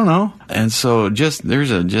 I don't know. And so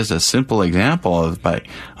there's a simple example of,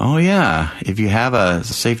 if you have a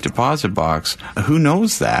safe deposit box, who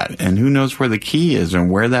knows that? And who knows where the key is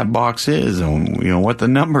and where that box is and, what the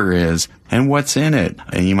number is and what's in it?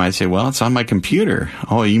 And you might say, well, it's on my computer.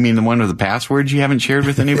 Oh, you mean the one with the passwords you haven't shared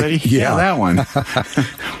with anybody? Yeah, that one.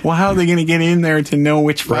 Well, how are they going to get in there to know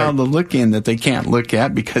which file to look in that they can't look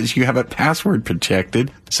at because you have it password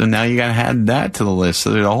protected? So now you got to add that to the list.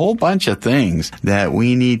 So there's a whole bunch of things that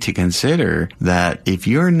we need to consider, that if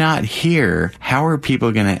you're not here, how are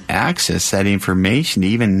people going to access that information to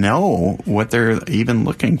even know what they're even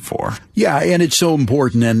looking for? Yeah, and it's so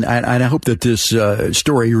important, and I hope that this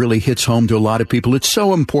story really hits home to a lot of people. It's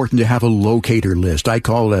so important to have a locator list. I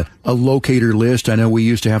call it a locator list. I know we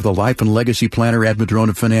used to have the Life and Legacy Planner at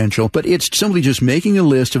Madrona Financial, but it's simply just making a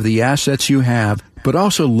list of the assets you have, but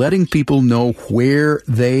also letting people know where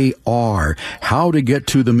they are, how to get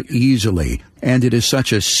to them easily. And it is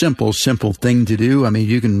such a simple thing to do. I mean,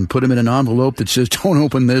 you can put them in an envelope that says, don't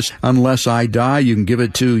open this unless I die. You can give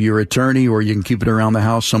it to your attorney, or you can keep it around the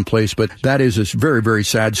house someplace. But that is a very, very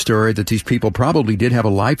sad story that these people probably did have a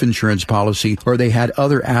life insurance policy, or they had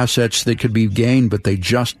other assets that could be gained, but they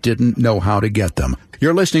just didn't know how to get them.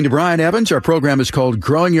 You're listening to Brian Evans. Our program is called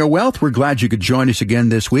Growing Your Wealth. We're glad you could join us again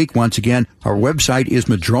this week. Once again, our website is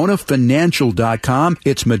MadronaFinancial.com.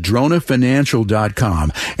 It's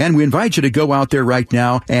MadronaFinancial.com. And we invite you to go out there right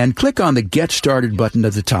now and click on the Get Started button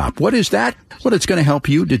at the top. What is that? Well, it's going to help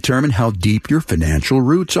you determine how deep your financial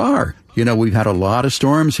roots are. We've had a lot of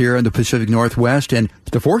storms here in the Pacific Northwest, and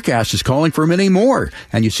the forecast is calling for many more.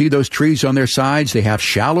 And you see those trees on their sides, they have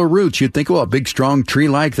shallow roots. You'd think, well, a big, strong tree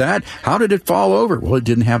like that, how did it fall over? Well, it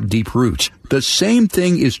didn't have deep roots. The same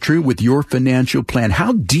thing is true with your financial plan.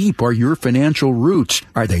 How deep are your financial roots?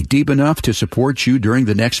 Are they deep enough to support you during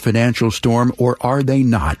the next financial storm, or are they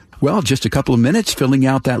not? Well, just a couple of minutes filling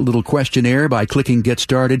out that little questionnaire by clicking Get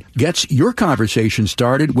Started gets your conversation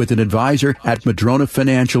started with an advisor at Madrona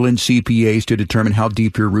Financial and CPAs to determine how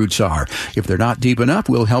deep your roots are. If they're not deep enough,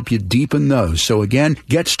 we'll help you deepen those. So again,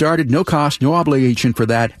 get started, no cost, no obligation for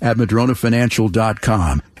that at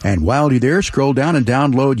MadronaFinancial.com. And while you're there, scroll down and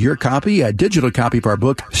download your copy, a digital copy of our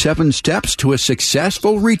book, 7 Steps to a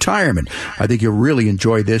Successful Retirement. I think you'll really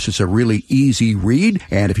enjoy this. It's a really easy read.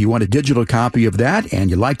 And if you want a digital copy of that and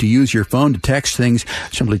you like to use your phone to text things,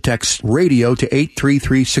 simply text radio to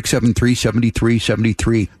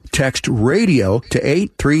 833-673-7373. Text radio to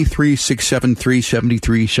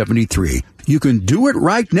 833-673-7373. You can do it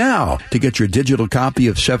right now to get your digital copy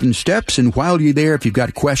of 7 Steps. And while you're there, if you've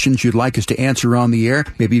got questions you'd like us to answer on the air,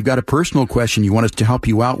 maybe you've got a personal question you want us to help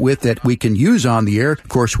you out with that we can use on the air, of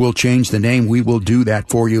course, we'll change the name. We will do that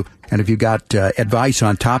for you. And if you've got advice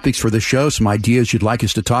on topics for the show, some ideas you'd like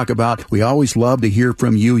us to talk about, we always love to hear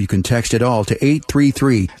from you. You can text it all to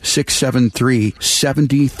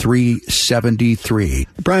 833-673-7373.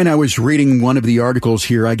 Brian, I was reading one of the articles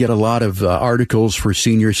here. I get a lot of articles for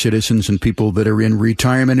senior citizens and people that are in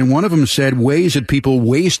retirement, and one of them said ways that people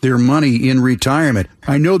waste their money in retirement.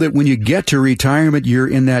 I know that when you get to retirement, you're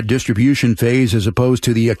in that distribution phase as opposed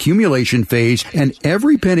to the accumulation phase, and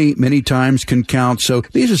every penny many times can count. So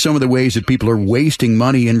these are some of the ways that people are wasting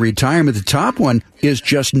money in retirement. The top one is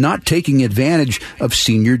just not taking advantage of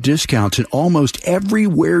senior discounts. And almost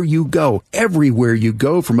everywhere you go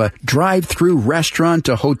from a drive-through restaurant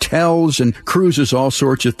to hotels and cruises, all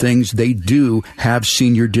sorts of things, they do have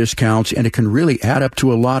senior discounts, and it can really add up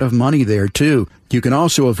to a lot of money there too. You can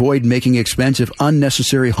also avoid making expensive,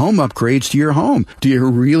 unnecessary home upgrades to your home. Do you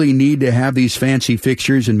really need to have these fancy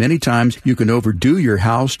fixtures? And many times you can overdo your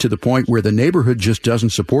house to the point where the neighborhood just doesn't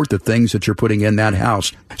support the things that you're putting in that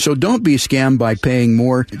house. So don't be scammed by paying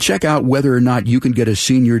more. Check out whether or not you can get a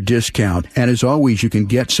senior discount. And as always, you can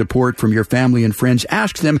get support from your family and friends.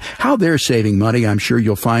 Ask them how they're saving money. I'm sure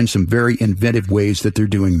you'll find some very inventive ways that they're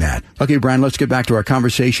doing that. Okay, Brian, let's get back to our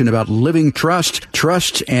conversation about living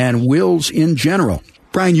trusts, and wills in general.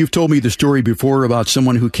 Brian, you've told me the story before about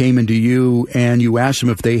someone who came into you and you asked them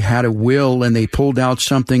if they had a will and they pulled out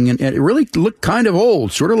something and it really looked kind of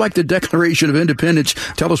old, sort of like the Declaration of Independence.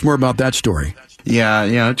 Tell us more about that story.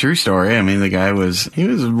 Yeah, true story. I mean, the guy was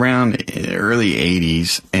around early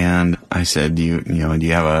 80s, and I said, do you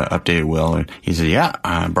have a updated will? And he said, yeah,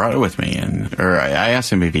 I brought it with me. I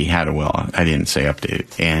asked him if he had a will. I didn't say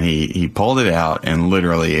updated. And he pulled it out, and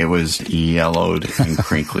literally it was yellowed and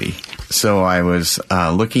crinkly. So I was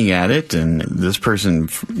looking at it, and this person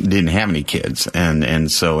didn't have any kids.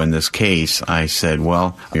 And so in this case, I said,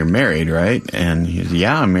 well, you're married, right? And he said,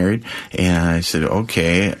 yeah, I'm married. And I said,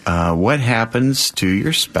 okay, what happens to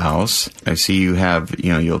your spouse? I see you have,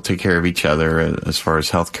 you'll take care of each other as far as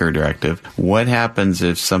healthcare directive. What happens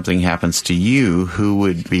if something happens to you? Who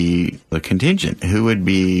would be the contingent? Who would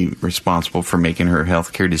be responsible for making her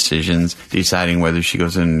healthcare decisions, deciding whether she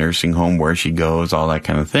goes in a nursing home, where she goes, all that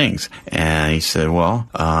kind of things? And he said, well,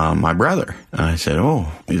 my brother. I said,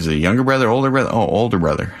 oh, is it a younger brother, older brother? Oh, older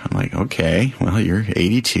brother. I'm like, okay, well, you're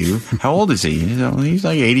 82. How old is he? He's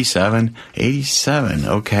like 87. 87,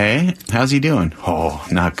 okay. How's he doing? Oh,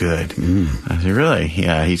 not good. I said, really?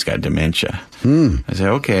 Yeah, he's got dementia. I said,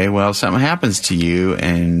 okay, well, if something happens to you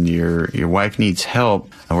and your wife needs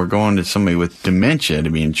help, we're going to somebody with dementia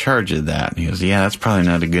to be in charge of that. And he goes, yeah, that's probably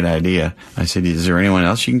not a good idea. I said, is there anyone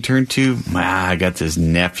else you can turn to? I got this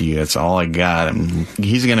nephew. That's all I got.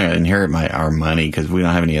 He's going to inherit our money because we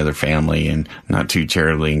don't have any other family and not too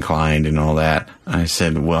charitably inclined and all that. I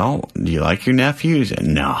said, well, do you like your nephew? He said,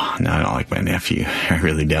 no, I don't like my nephew. I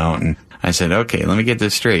really don't. And I said, okay, let me get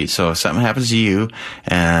this straight. So if something happens to you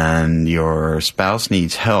and your spouse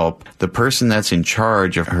needs help, the person that's in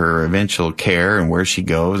charge of her eventual care and where she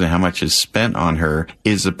goes and how much is spent on her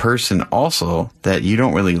is the person also that you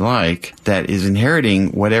don't really like that is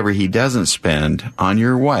inheriting whatever he doesn't spend on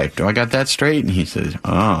your wife. Do I got that straight? And he says,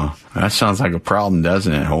 oh, that sounds like a problem,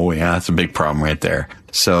 doesn't it? Oh, yeah, that's a big problem right there.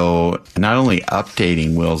 So not only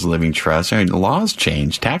updating wills, living trusts, laws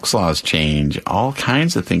change, tax laws change, all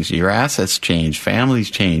kinds of things. Your assets change,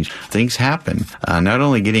 families change, things happen. Not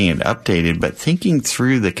only getting it updated, but thinking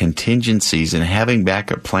through the contingencies and having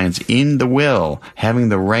backup plans in the will, having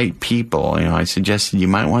the right people. I suggested you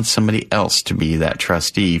might want somebody else to be that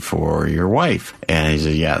trustee for your wife. And he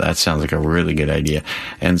said, yeah, that sounds like a really good idea.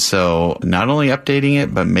 And so not only updating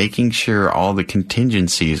it, but making sure all the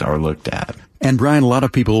contingencies are looked at. And Brian, a lot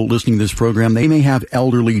of people listening to this program, they may have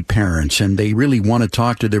elderly parents and they really want to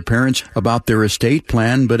talk to their parents about their estate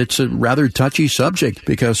plan, but it's a rather touchy subject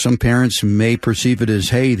because some parents may perceive it as,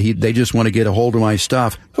 hey, they just want to get a hold of my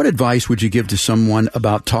stuff. What advice would you give to someone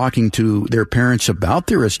about talking to their parents about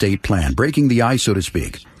their estate plan, breaking the ice, so to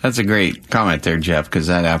speak? That's a great comment there, Jeff, because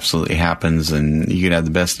that absolutely happens, and you could have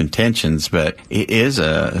the best intentions, but it is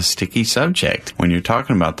a sticky subject when you're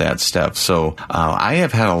talking about that stuff. So I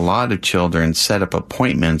have had a lot of children set up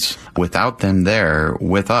appointments without them there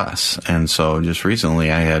with us. And so just recently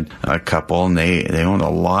I had a couple, and they owned a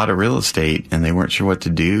lot of real estate, and they weren't sure what to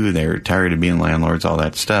do. They were tired of being landlords, all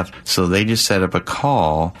that stuff. So they just set up a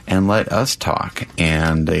call and let us talk,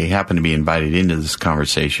 and they happened to be invited into this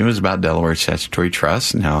conversation. It was about Delaware Statutory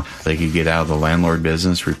Trust and how they could get out of the landlord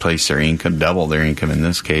business, replace their income, double their income in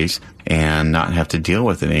this case, and not have to deal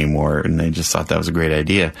with it anymore. And they just thought that was a great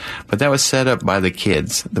idea. But that was set up by the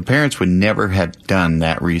kids. The parents would never have done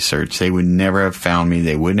that research. They would never have found me.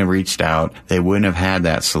 They wouldn't have reached out. They wouldn't have had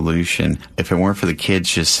that solution if it weren't for the kids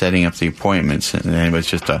just setting up the appointments. And it was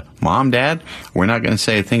just a, Mom, Dad, we're not going to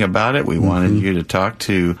say a thing about it. We wanted you to talk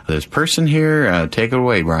to this person here. Take it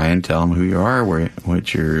away, Brian. Tell them who you are,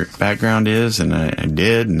 what your background is. And I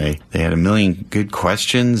did. And they had a million good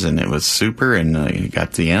questions, and it was super. And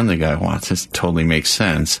got to the end, they got, wow, this totally makes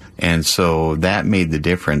sense. And so that made the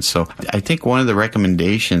difference. So I think one of the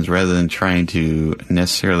recommendations, rather than trying to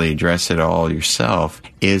necessarily address it all yourself,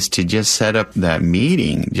 is to just set up that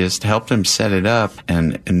meeting. Just help them set it up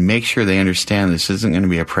and make sure they understand this isn't going to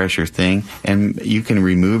be a pressure thing. And you can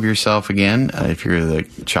remove yourself again. If you're the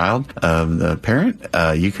child of the parent,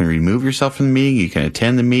 you can remove yourself from the meeting. You can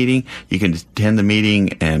attend the meeting. You can attend the meeting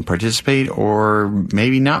and participate, or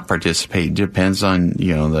maybe not participate. Depends on,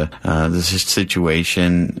 the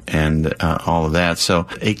situation and all of that. So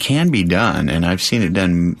it can be done, and I've seen it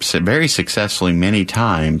done very successfully many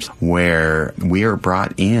times, where we are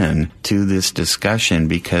brought in to this discussion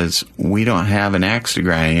because we don't have an axe to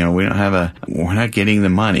grind. We're not getting the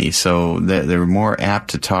money, so they're more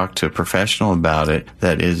apt to talk to a professional about it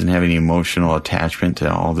that isn't having any emotional attachment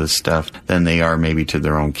to all this stuff than they are maybe to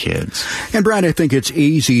their own kids. And Brian, I think it's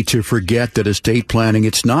easy to forget that estate planning,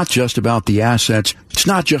 it's not just about the assets. It's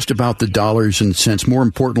not just about the dollars and cents. More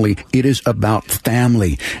importantly, it is about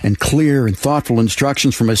family, and clear and thoughtful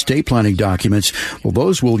instructions from estate planning documents. Well,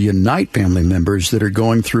 those will unite family members that are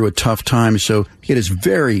going through a tough time. So it is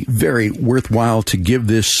very, very worthwhile to give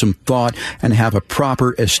this some thought and have a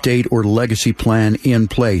proper estate or legacy plan in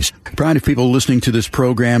place. Brian, if people listening to this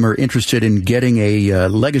program are interested in getting a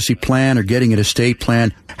legacy plan or getting an estate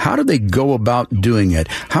plan, how do they go about doing it?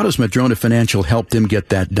 How does Madrona Financial help them get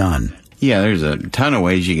that done? Yeah, there's a ton of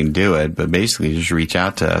ways you can do it, but basically just reach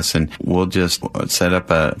out to us and we'll just set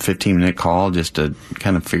up a 15-minute call just to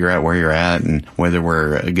kind of figure out where you're at and whether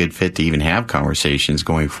we're a good fit to even have conversations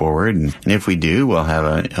going forward. And if we do, we'll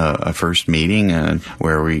have a first meeting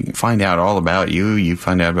where we find out all about you, you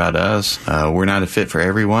find out about us. We're not a fit for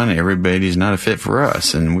everyone. Everybody's not a fit for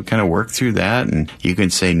us. And we kind of work through that, and you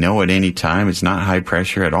can say no at any time. It's not high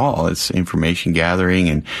pressure at all. It's information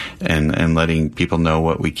gathering and letting people know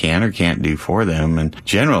what we can or can't do for them. And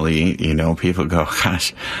generally, people go,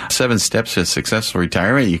 gosh, 7 steps to successful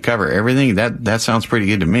retirement, you cover everything. That sounds pretty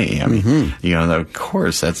good to me. I mean, of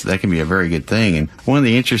course, that can be a very good thing. And one of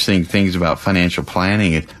the interesting things about financial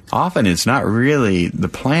planning is often it's not really, the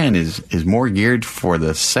plan is more geared for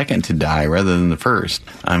the second to die rather than the first.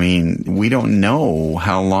 I mean, we don't know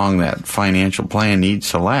how long that financial plan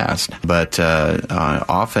needs to last, but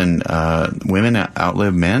often women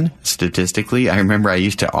outlive men statistically. I remember I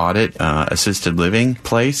used to audit assisted living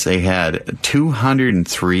place. They had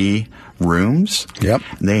 203 rooms. Yep.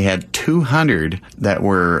 They had 200 that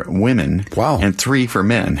were women. Wow. And 3 for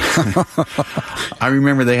men. I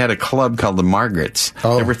remember they had a club called the Margarets.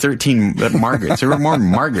 Oh. There were 13 Margarets. There were more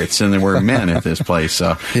Margarets than there were men at this place.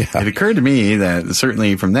 So It occurred to me that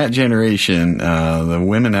certainly from that generation, the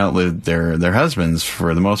women outlived their husbands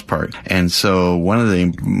for the most part. And so one of the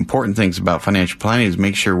important things about financial planning is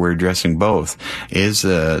make sure we're addressing both. Is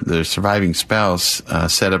the surviving spouse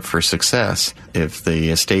set up for success? If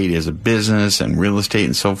the estate is a business and real estate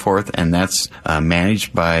and so forth, and that's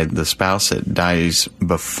managed by the spouse that dies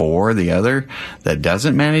before the other that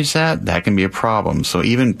doesn't manage that can be a problem. So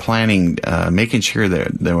even planning, making sure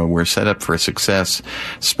that we're set up for success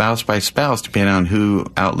spouse by spouse, depending on who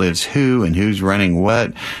outlives who and who's running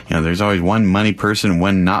what. There's always one money person,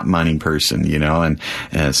 one not money person, and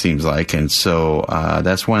it seems like. And so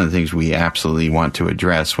that's one of the things we absolutely want to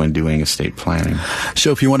address when doing estate planning.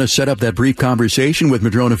 So if you want to set up that brief conversation with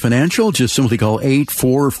Madrona Financial, just simply call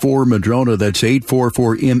 844-MADRONA. That's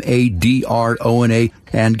 844-MADRONA.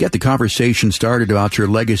 And get the conversation started about your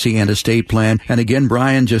legacy and estate plan. And again,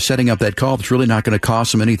 Brian, just setting up that call, it's really not going to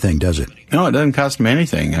cost them anything, does it? No, it doesn't cost them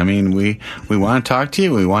anything. I mean, we want to talk to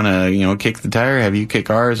you. We want to, kick the tire, have you kick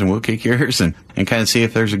ours, and we'll kick yours, and kind of see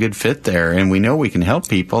if there's a good fit there. And we know we can help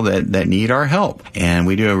people that need our help. And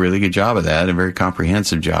we do a really good job of that, a very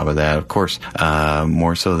comprehensive job of that, of course,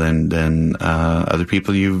 more so than other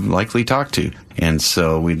people you've likely talked to. And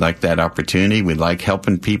so we'd like that opportunity. We'd like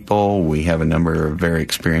helping people. We have a number of very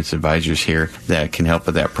experienced advisors here that can help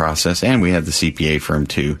with that process. And we have the CPA firm,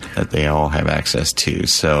 too, that they all have access to.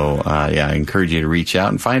 So, I encourage you to reach out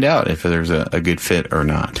and find out if there's a good fit or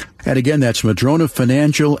not. And again, that's Madrona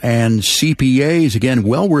Financial and CPAs. Again,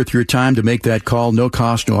 well worth your time to make that call. No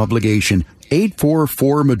cost, no obligation.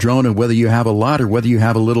 844-MADRONA, whether you have a lot or whether you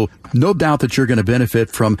have a little, no doubt that you're going to benefit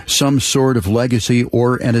from some sort of legacy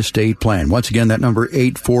or an estate plan. Once again, that number,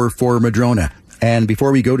 844-MADRONA. And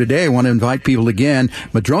before we go today, I want to invite people again.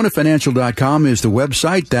 MadronaFinancial.com is the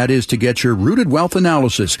website. That is to get your rooted wealth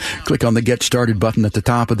analysis. Click on the Get Started button at the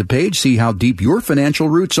top of the page. See how deep your financial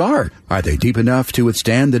roots are. Are they deep enough to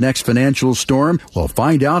withstand the next financial storm? Well,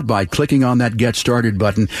 find out by clicking on that Get Started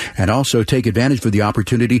button, and also take advantage of the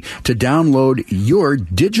opportunity to download your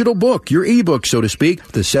digital book, your ebook, so to speak,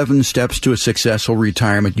 The 7 Steps to a Successful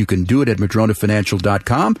Retirement. You can do it at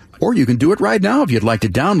MadronaFinancial.com, or you can do it right now. If you'd like to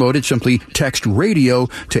download it, simply text radio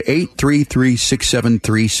to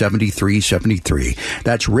 833-673-7373.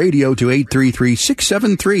 That's radio to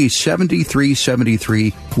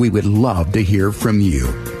 833-673-7373. We would love to hear from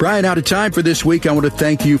you. Brian, out of time for this week. I want to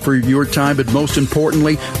thank you for your time, but most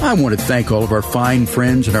importantly, I want to thank all of our fine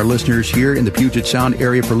friends and our listeners here in the Puget Sound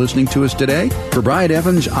area for listening to us today. For Brian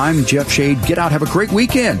Evans, I'm Jeff Shade. Get out, have a great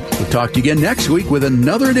weekend. We'll talk to you again next week with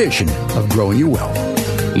another edition of Growing Your Wealth.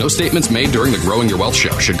 No statements made during the Growing Your Wealth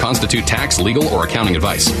show should constitute tax, legal, or accounting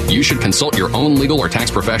advice. You should consult your own legal or tax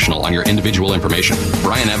professional on your individual information.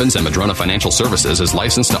 Brian Evans and Madrona Financial Services is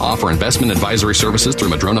licensed to offer investment advisory services through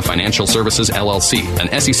Madrona Financial Services, LLC, an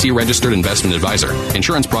SEC-registered investment advisor.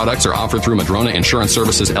 Insurance products are offered through Madrona Insurance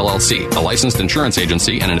Services, LLC, a licensed insurance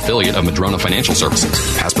agency and an affiliate of Madrona Financial Services.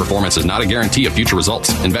 Past performance is not a guarantee of future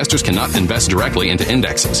results. Investors cannot invest directly into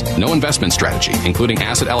indexes. No investment strategy, including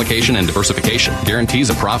asset allocation and diversification, guarantees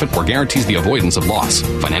a profit or guarantees the avoidance of loss.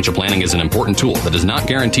 Financial planning is an important tool that does not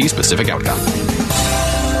guarantee specific outcome.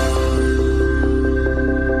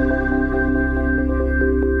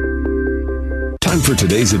 Time for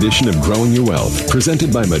today's edition of Growing Your Wealth,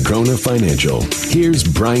 presented by Madrona Financial. Here's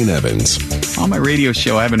Brian Evans. On my radio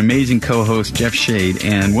show, I have an amazing co-host, Jeff Shade,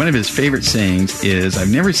 and one of his favorite sayings is,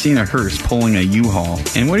 I've never seen a hearse pulling a U-Haul.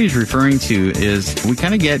 And what he's referring to is we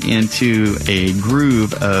kind of get into a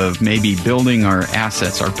groove of maybe building our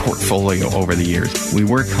assets, our portfolio over the years. We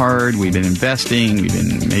work hard, we've been investing, we've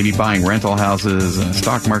been maybe buying rental houses,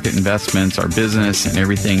 stock market investments, our business and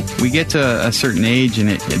everything. We get to a certain age and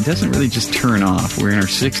it doesn't really just turn off. We're in our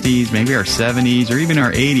 60s, maybe our 70s, or even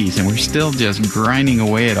our 80s, and we're still just grinding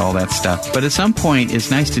away at all that stuff. But at some point, it's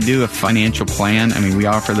nice to do a financial plan. I mean, we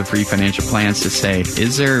offer the free financial plans to say,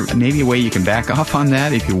 is there maybe a way you can back off on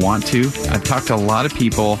that if you want to? I've talked to a lot of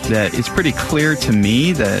people that it's pretty clear to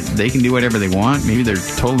me that they can do whatever they want. Maybe they're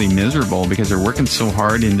totally miserable because they're working so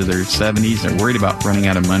hard into their 70s. They're worried about running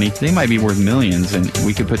out of money. They might be worth millions, and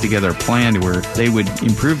we could put together a plan to where they would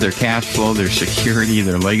improve their cash flow, their security,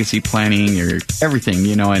 their legacy planning, or everything,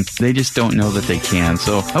 and they just don't know that they can.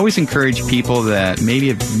 So I always encourage people that maybe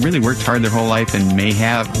have really worked hard their whole life and may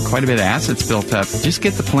have quite a bit of assets built up. Just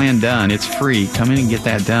get the plan done. It's free. Come in and get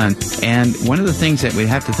that done. And one of the things that we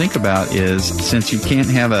have to think about is, since you can't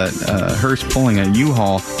have a hearse pulling a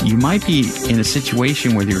U-Haul, you might be in a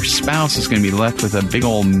situation where your spouse is going to be left with a big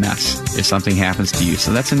old mess if something happens to you.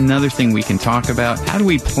 So that's another thing we can talk about. How do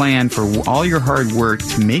we plan for all your hard work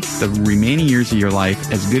to make the remaining years of your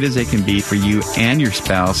life as good as they can be for you and your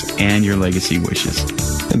spouse and your legacy wishes?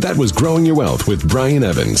 And that was Growing Your Wealth with Brian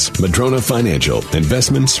Evans, Madrona Financial,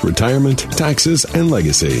 investments, retirement, taxes, and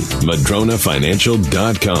legacy.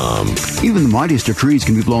 MadronaFinancial.com. Even the mightiest of trees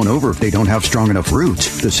can be blown over if they don't have strong enough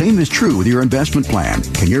roots. The same is true with your investment plan.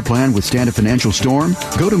 Can your plan withstand a financial storm?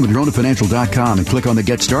 Go to MadronaFinancial.com and click on the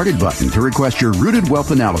Get Started button to request your Rooted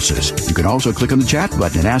Wealth Analysis. You can also click on the chat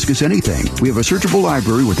button and ask us anything. We have a searchable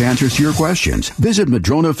library with answers to your questions. Visit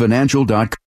MadronaFinancial.com.